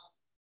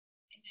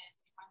 And then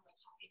if I'm like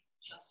talking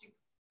just to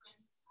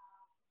friends,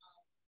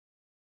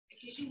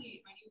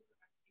 occasionally my new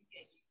pronouns do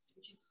get used,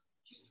 which is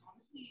just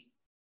honestly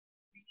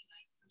really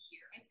nice to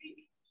hear. I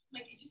think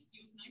like it just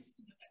feels nice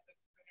to know that the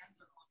pronouns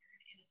are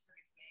honored in a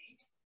certain way.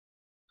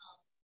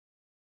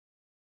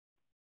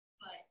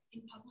 But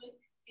in public,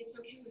 it's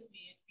okay with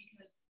me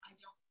because I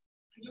don't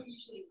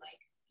usually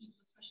like people,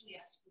 especially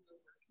ask for their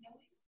work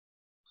knowing.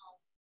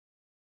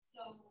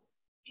 So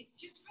it's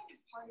just kind of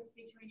part of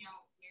figuring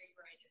out where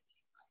your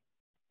identity lies.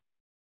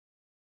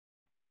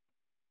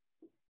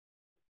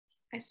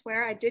 I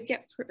swear I did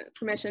get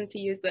permission to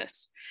use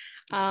this.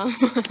 All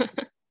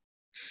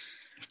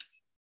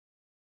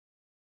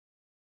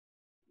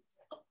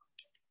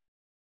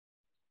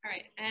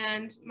right,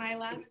 and my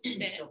last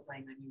bit. Still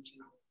playing on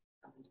YouTube.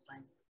 Something's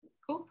playing.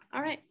 Cool,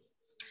 all right.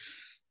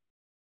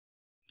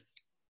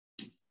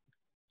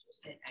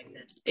 Just hit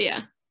exit. Yeah.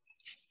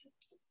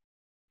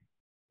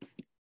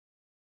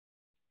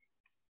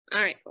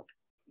 All right, cool.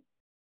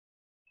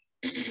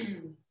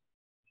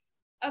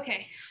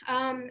 Okay,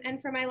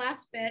 and for my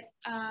last bit,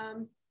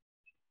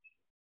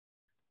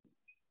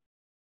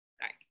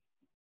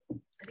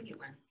 I think it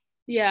went.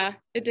 Yeah,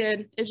 it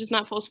did. It's just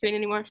not full screen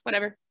anymore.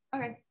 Whatever.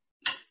 Okay.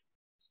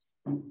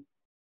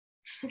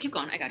 Keep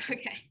going. I got you.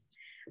 Okay.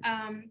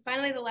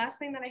 Finally, the last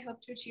thing that I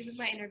hope to achieve with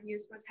my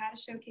interviews was how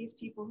to showcase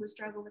people who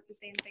struggle with the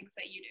same things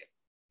that you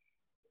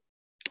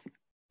do.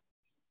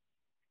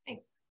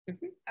 Thanks.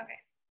 Okay.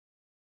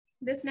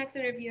 This next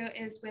interview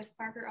is with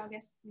Parker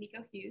August,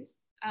 Nico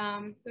Hughes,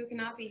 who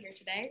cannot be here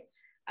today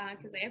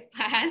because they have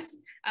class.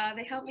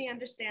 They helped me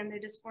understand their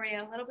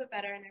dysphoria a little bit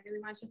better, and I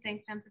really want to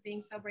thank them for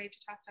being so brave to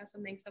talk about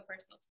something so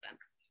personal to them.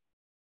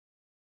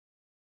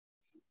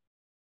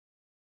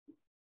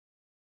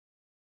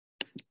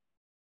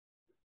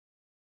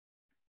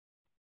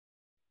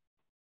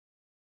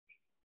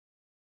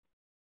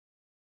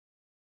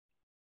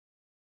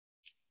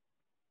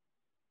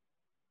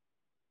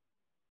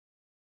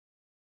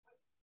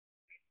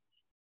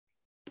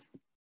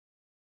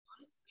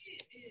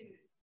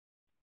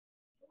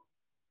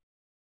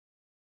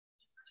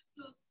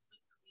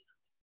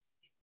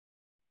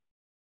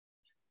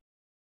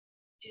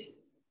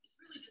 It's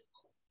really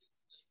difficult to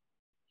explain.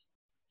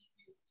 It's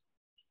easier to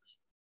explain.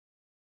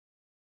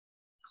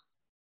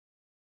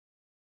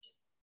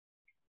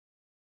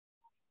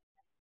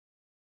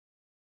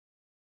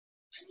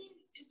 I mean,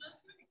 it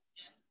does to an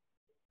extent.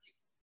 Like,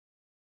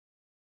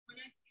 when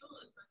I feel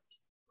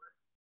especially for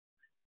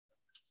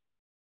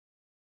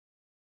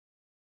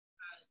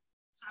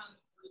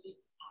sounds really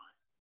odd.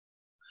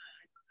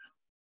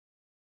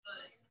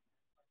 But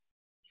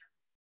yeah,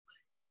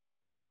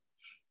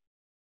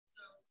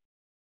 so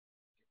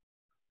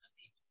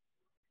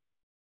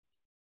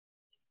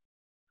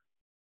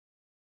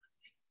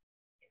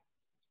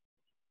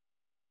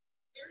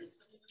there is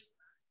some way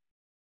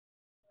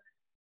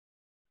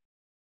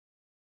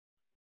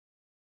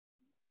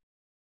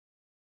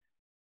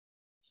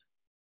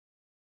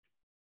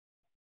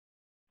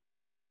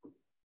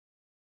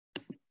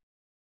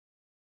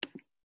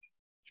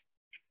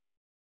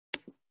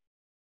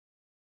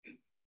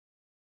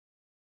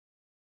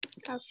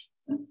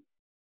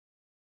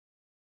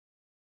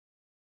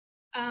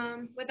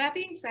With that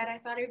being said, I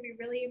thought it would be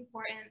really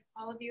important, for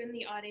all of you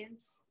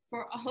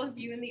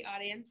in the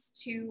audience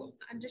to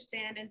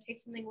understand and take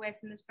something away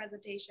from this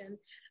presentation,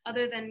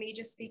 other than me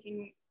just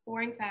speaking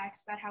boring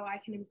facts about how I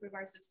can improve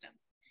our system.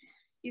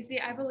 You see,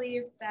 I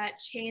believe that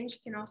change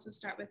can also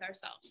start with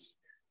ourselves.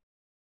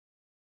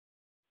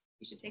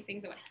 You should take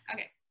things away.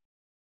 Okay.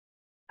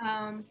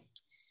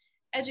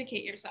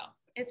 Educate yourself.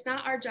 It's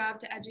not our job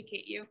to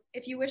educate you.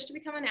 If you wish to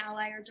become an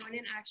ally or join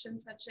in action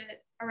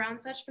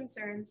around such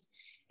concerns,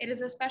 it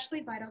is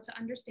especially vital to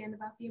understand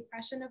about the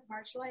oppression of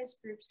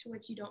marginalized groups to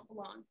which you don't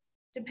belong.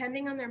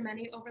 Depending on their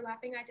many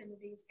overlapping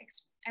identities,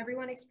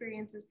 everyone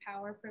experiences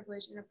power,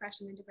 privilege, and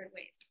oppression in different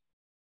ways.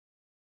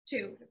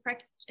 2,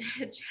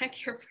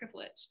 check your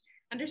privilege.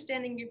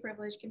 Understanding your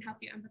privilege can help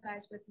you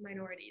empathize with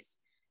minorities.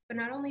 But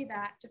not only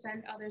that,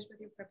 defend others with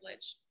your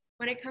privilege.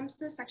 When it comes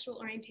to sexual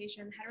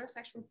orientation,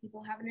 heterosexual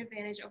people have an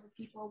advantage over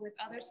people with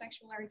other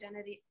sexual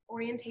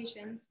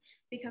orientations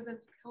because of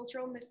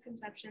cultural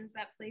misconceptions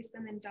that place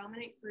them in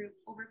dominant group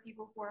over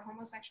people who are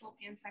homosexual,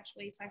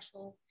 pansexual,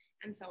 asexual,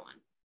 and so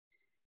on.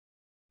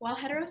 While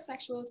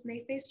heterosexuals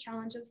may face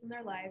challenges in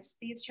their lives,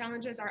 these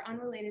challenges are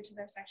unrelated to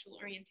their sexual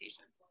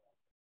orientation.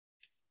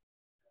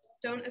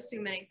 Don't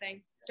assume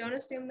anything. Don't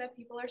assume that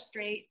people are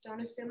straight.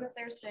 Don't assume that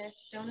they're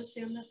cis. Don't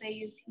assume that they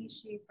use he,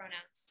 she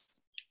pronouns.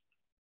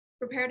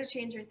 Prepare to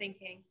change your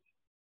thinking.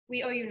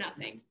 We owe you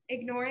nothing.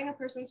 Ignoring a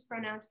person's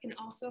pronouns can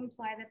also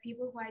imply that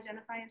people who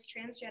identify as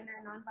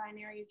transgender,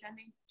 non-binary,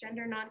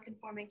 gender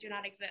non-conforming do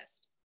not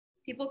exist.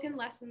 People can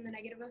lessen the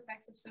negative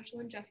effects of social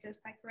injustice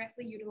by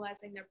correctly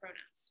utilizing their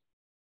pronouns.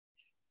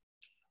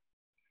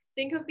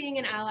 Think of being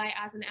an ally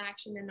as an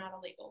action and not a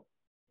label.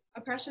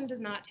 Oppression does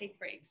not take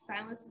breaks.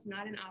 Silence is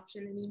not an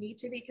option, and you need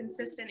to be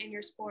consistent in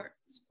your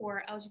sports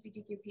for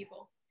LGBTQ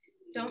people.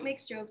 Don't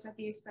make jokes at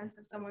the expense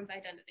of someone's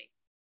identity.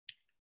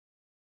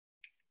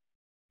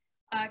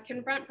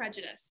 Confront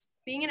prejudice.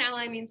 Being an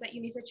ally means that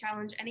you need to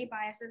challenge any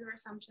biases or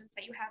assumptions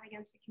that you have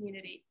against the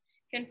community.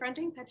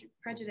 Confronting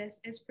prejudice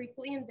is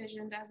frequently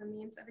envisioned as a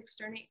means of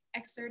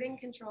exerting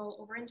control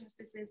over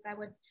injustices that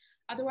would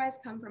otherwise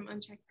come from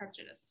unchecked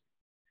prejudice.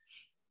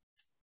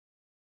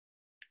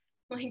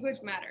 Language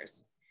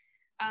matters.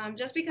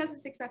 Just because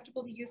it's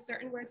acceptable to use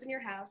certain words in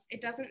your house,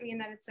 it doesn't mean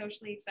that it's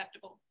socially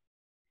acceptable.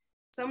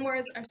 Some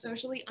words are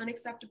socially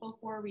unacceptable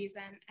for a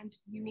reason, and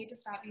you need to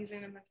stop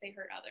using them if they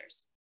hurt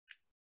others.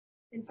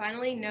 And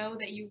finally, know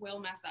that you will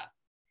mess up.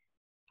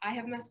 I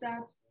have messed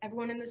up.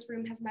 Everyone in this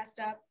room has messed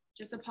up.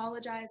 Just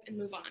apologize and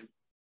move on.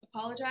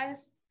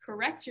 Apologize,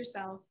 correct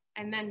yourself,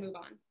 and then move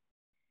on.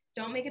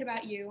 Don't make it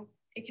about you.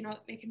 It can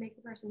make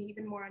the person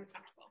even more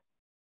uncomfortable.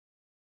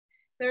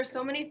 There are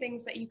so many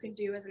things that you can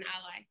do as an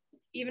ally.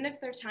 Even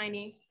if they're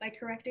tiny, like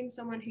correcting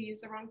someone who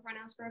used the wrong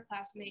pronouns for a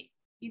classmate,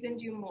 you can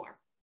do more.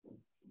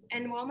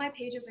 And while my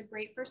page is a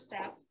great first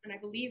step, and I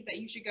believe that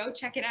you should go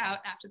check it out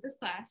after this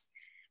class,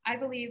 I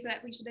believe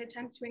that we should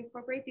attempt to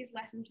incorporate these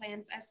lesson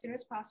plans as soon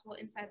as possible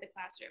inside the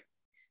classroom.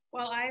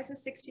 While I, as a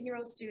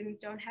 16-year-old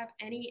student, don't have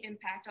any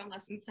impact on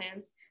lesson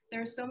plans,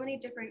 there are so many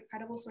different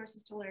credible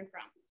sources to learn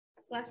from.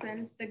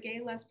 Lesson, the Gay,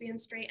 Lesbian,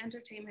 Straight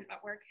Entertainment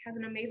Network, has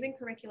an amazing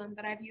curriculum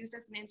that I've used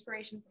as an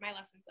inspiration for my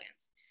lesson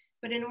plans.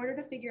 But in order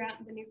to figure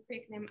out the new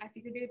curriculum, I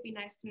figured it would be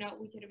nice to know what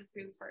we could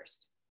improve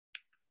first.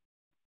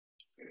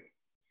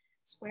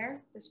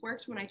 Swear, this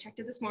worked when I checked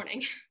it this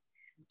morning.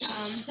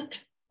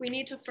 We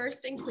need to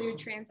first include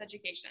trans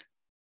education.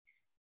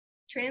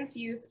 Trans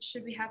youth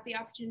should have the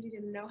opportunity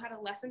to know how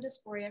to lessen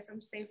dysphoria from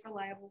safe,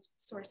 reliable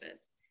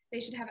sources.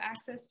 They should have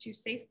access to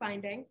safe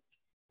binding,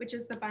 which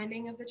is the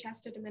binding of the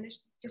chest to diminish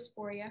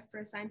dysphoria for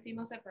assigned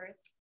females at birth,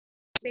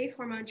 safe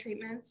hormone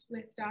treatments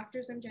with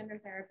doctors and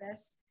gender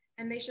therapists,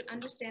 and they should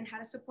understand how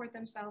to support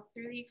themselves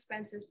through the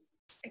expensive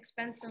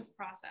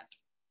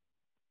process.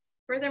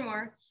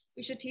 Furthermore,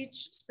 we should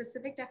teach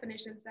specific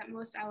definitions that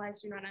most allies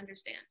do not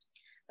understand,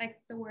 like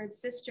the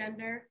words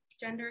cisgender,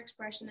 gender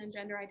expression, and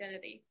gender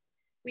identity.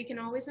 We can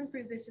always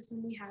improve the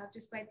system we have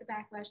despite the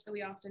backlash that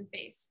we often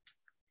face.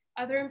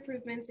 Other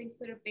improvements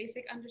include a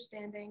basic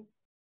understanding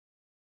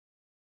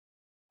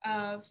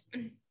of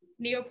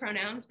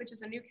neopronouns, which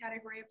is a new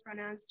category of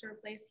pronouns to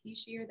replace he,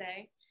 she, or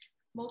they,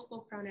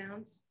 multiple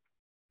pronouns,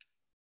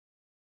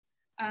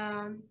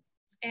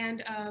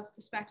 and of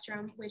the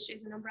spectrum, which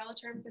is an umbrella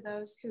term for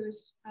those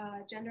whose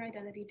gender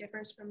identity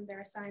differs from their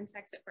assigned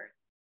sex at birth.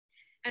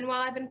 And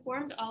while I've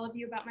informed all of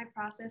you about my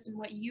process and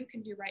what you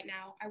can do right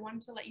now, I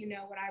wanted to let you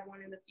know what I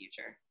want in the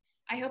future.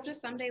 I hope to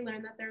someday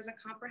learn that there is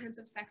a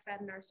comprehensive sex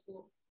ed in our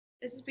school.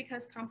 This is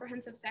because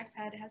comprehensive sex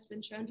ed has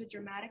been shown to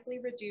dramatically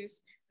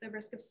reduce the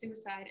risk of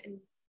suicide in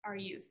our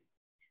youth.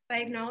 By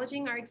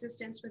acknowledging our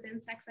existence within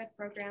sex ed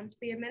programs,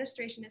 the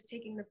administration is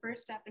taking the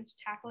first step into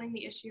tackling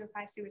the issue of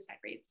high suicide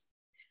rates.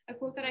 A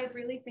quote that I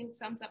really think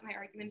sums up my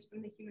arguments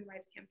from the Human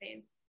Rights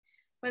Campaign.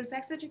 When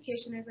sex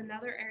education is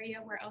another area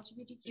where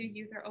LGBTQ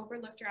youth are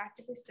overlooked or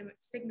actively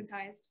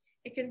stigmatized,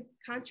 it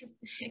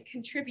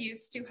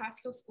contributes to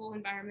hostile school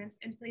environments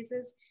and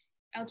places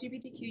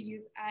LGBTQ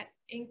youth at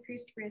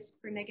increased risk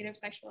for negative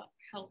sexual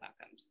health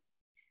outcomes.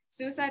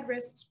 Suicide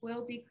risks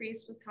will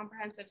decrease with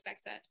comprehensive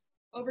sex ed.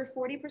 Over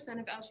 40%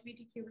 of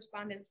LGBTQ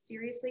respondents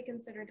seriously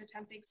considered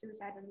attempting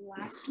suicide in the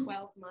last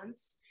 12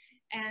 months,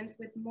 and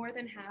with more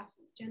than half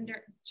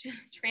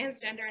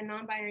transgender and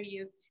non-binary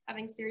youth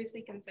having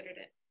seriously considered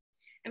it.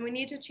 And we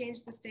need to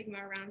change the stigma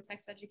around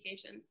sex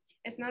education.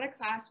 It's not a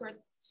class where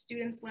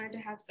students learn to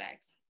have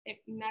sex. It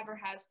never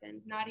has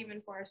been, not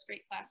even for our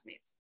straight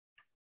classmates.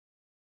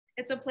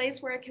 It's a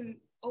place where it can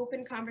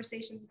open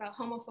conversations about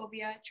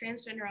homophobia,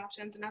 transgender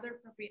options, and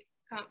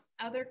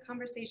other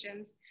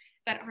conversations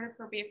that aren't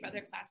appropriate for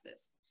other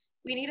classes.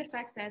 We need a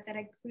sex ed that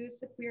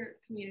includes the queer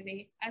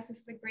community, as this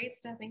is a great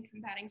step in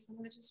combating some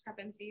of the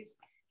discrepancies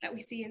that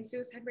we see in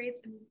suicide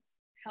rates and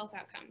health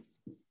outcomes.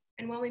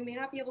 And while we may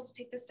not be able to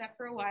take this step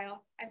for a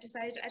while, I've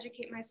decided to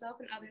educate myself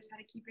and others how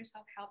to keep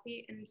yourself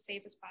healthy and as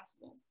safe as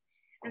possible.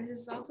 And this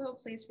is also a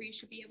place where you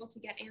should be able to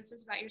get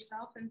answers about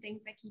yourself and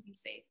things that keep you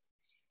safe.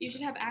 You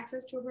should have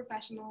access to a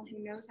professional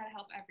who knows how to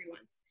help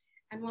everyone.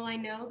 And while I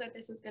know that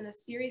this has been a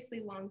seriously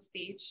long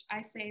speech,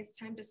 I say it's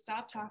time to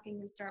stop talking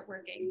and start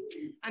working.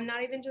 I'm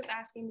not even just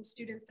asking the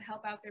students to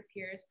help out their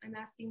peers. I'm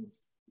asking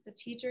the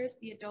teachers,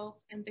 the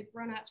adults, and the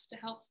grown-ups to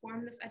help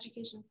form this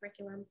education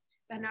curriculum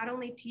that not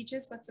only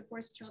teaches but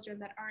supports children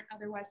that aren't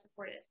otherwise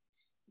supported,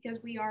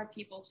 because we are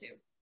people too.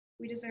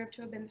 We deserve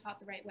to have been taught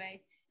the right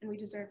way, and we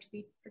deserve to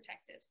be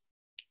protected.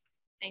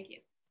 Thank you.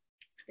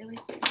 Really?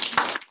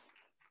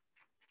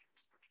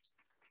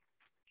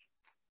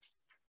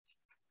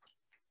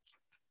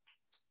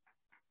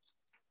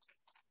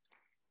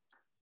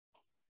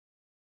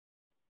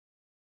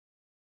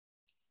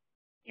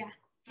 Yeah.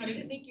 How did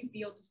it make you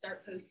feel to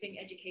start posting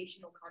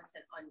educational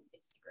content on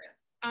Instagram?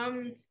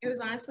 It was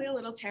honestly a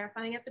little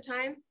terrifying at the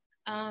time.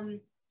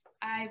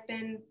 I've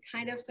been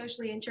kind of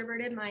socially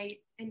introverted my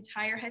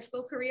entire high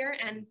school career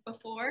and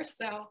before,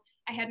 so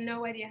I had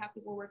no idea how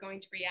people were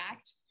going to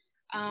react.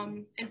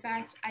 In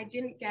fact, I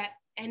didn't get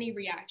any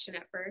reaction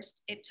at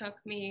first. It took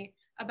me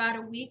about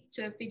a week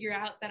to figure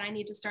out that I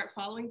need to start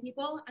following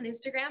people on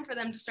Instagram for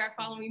them to start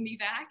following me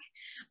back.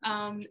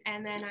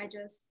 And then I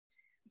just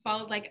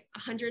followed like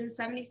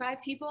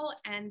 175 people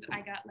and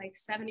I got like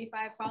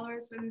 75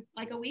 followers in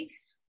like a week.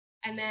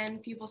 And then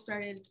people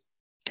started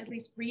at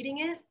least reading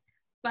it,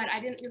 but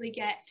I didn't really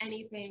get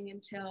anything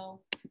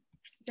until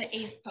the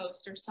 8th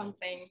post or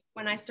something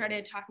when I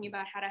started talking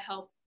about how to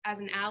help as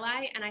an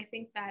ally. And I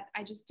think that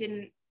I just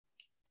didn't,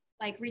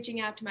 like,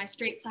 reaching out to my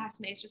straight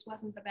classmates just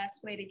wasn't the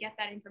best way to get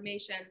that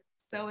information.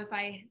 So if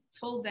I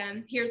told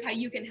them, here's how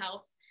you can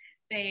help,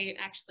 they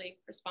actually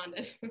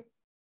responded.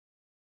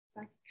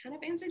 So I kind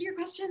of answered your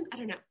question. I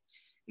don't know.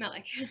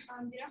 Malik. Do you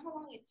know how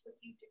long it took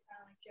you to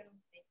kind of like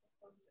generally make the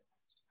post?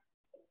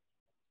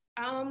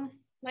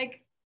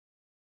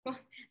 Well,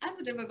 that's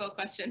a difficult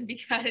question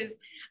because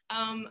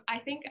I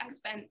think I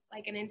spent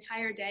like an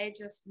entire day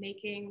just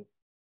making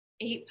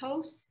 8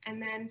 posts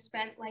and then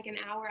spent like an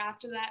hour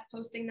after that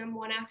posting them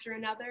one after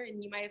another.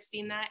 And you might have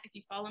seen that if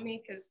you follow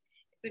me because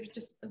they're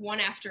just one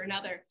after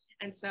another.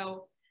 And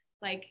so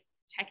like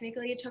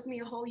technically it took me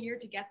a whole year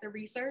to get the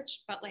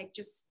research, but like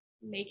just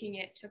making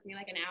it took me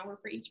like an hour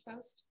for each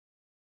post.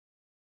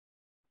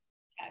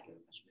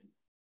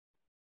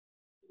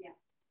 Yeah.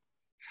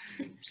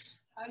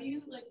 How do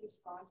you like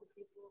respond to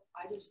people?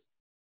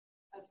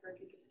 I've heard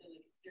people say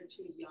like they're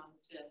too young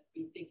to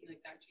be thinking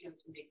like that, too young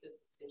to make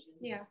those decisions.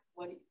 Yeah.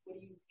 What do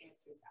you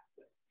answer that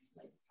with?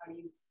 Like, how do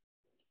you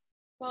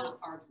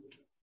argue?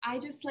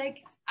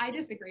 I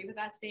disagree with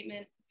that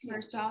statement.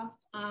 First off,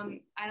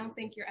 I don't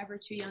think you're ever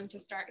too young to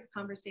start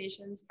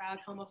conversations about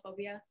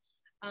homophobia.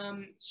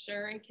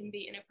 Sure, it can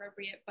be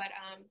inappropriate, but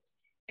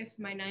if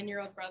my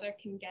 9-year-old brother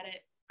can get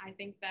it, I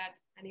think that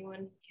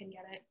anyone can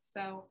get it.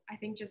 So I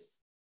think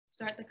just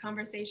start the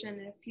conversation.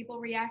 And if people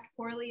react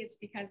poorly, it's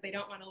because they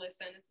don't want to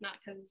listen. It's not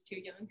because it's too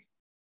young.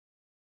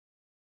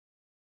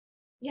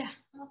 Yeah.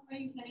 Are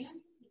you planning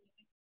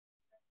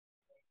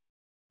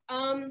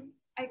on?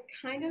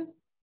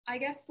 I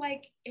guess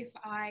like if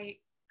I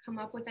come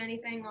up with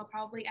anything, I'll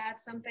probably add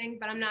something,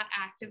 but I'm not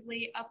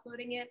actively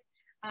uploading it.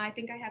 I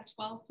think I have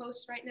 12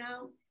 posts right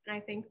now. And I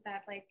think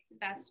that like,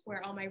 that's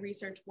where all my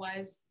research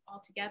was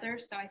all together.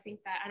 So I think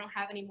that I don't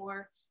have any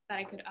more that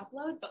I could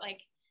upload, but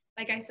like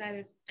I said,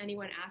 if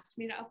anyone asked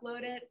me to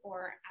upload it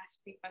or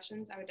asked me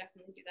questions, I would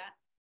definitely do that.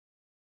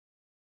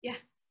 Yeah.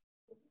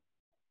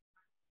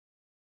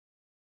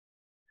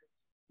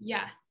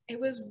 Yeah, it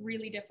was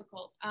really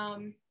difficult.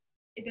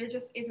 There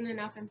just isn't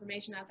enough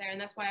information out there, and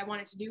that's why I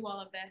wanted to do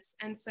all of this.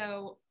 And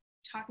so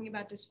talking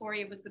about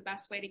dysphoria was the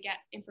best way to get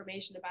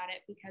information about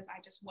it, because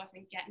I just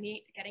wasn't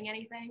getting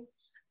anything,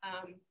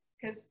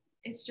 because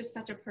it's just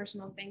such a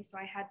personal thing. So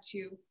I had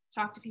to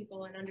talk to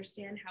people and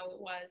understand how it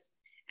was.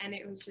 And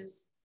it was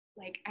just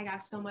like, I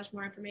got so much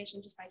more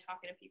information just by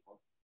talking to people.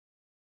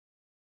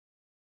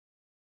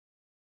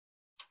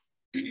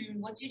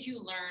 What did you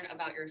learn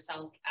about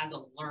yourself as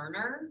a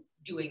learner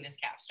doing this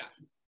capstone?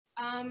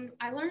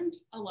 I learned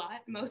a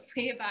lot,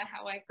 mostly about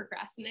how I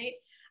procrastinate.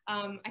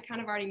 I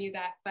kind of already knew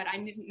that, but I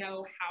didn't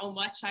know how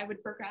much I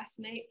would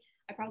procrastinate.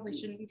 I probably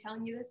shouldn't be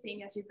telling you this,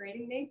 seeing as you're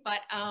grading me, but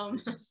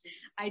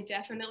I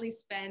definitely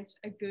spent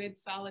a good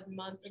solid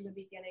month in the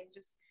beginning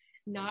just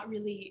not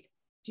really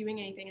doing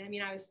anything. I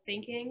mean, I was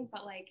thinking,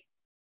 but like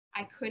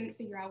I couldn't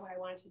figure out what I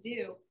wanted to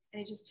do,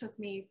 and it just took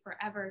me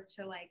forever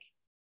to like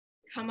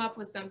come up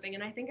with something.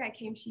 And I think I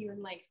came to you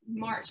in like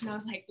March, and I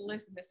was like,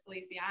 listen, Miss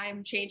Khaleesi,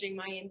 I'm changing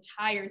my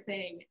entire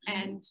thing.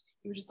 And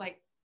you were just like,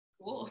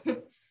 cool.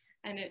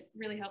 And it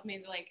really helped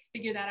me to like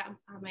figure that out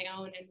on my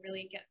own and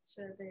really get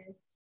to the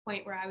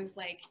point where I was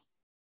like,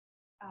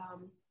 I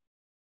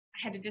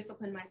had to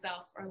discipline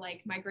myself, or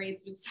like my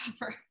grades would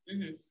suffer.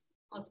 Mm-hmm.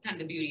 Well, it's kind of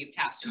the beauty of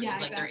capstone. Yeah,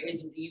 it's like exactly. there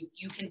is,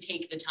 you can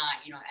take the time,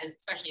 you know,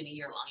 especially in a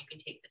year long, you can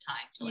take the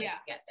time to like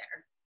get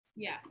there.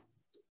 Yeah.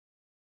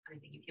 I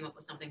think you came up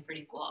with something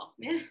pretty cool.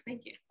 Yeah,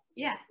 thank you.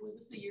 Yeah. Was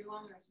this a year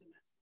long or a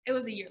semester? It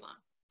was a year long.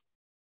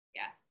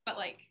 Yeah, but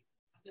like.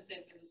 Just say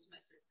it was a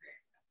semester.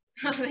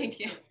 Oh, thank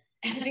you.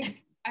 I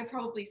think I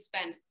probably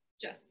spent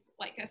just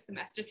like a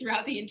semester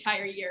throughout the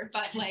entire year,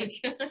 but like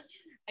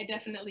I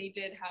definitely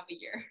did have a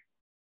year.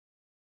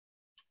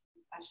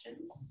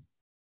 Questions?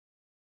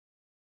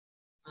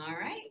 All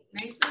right,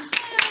 nicely done.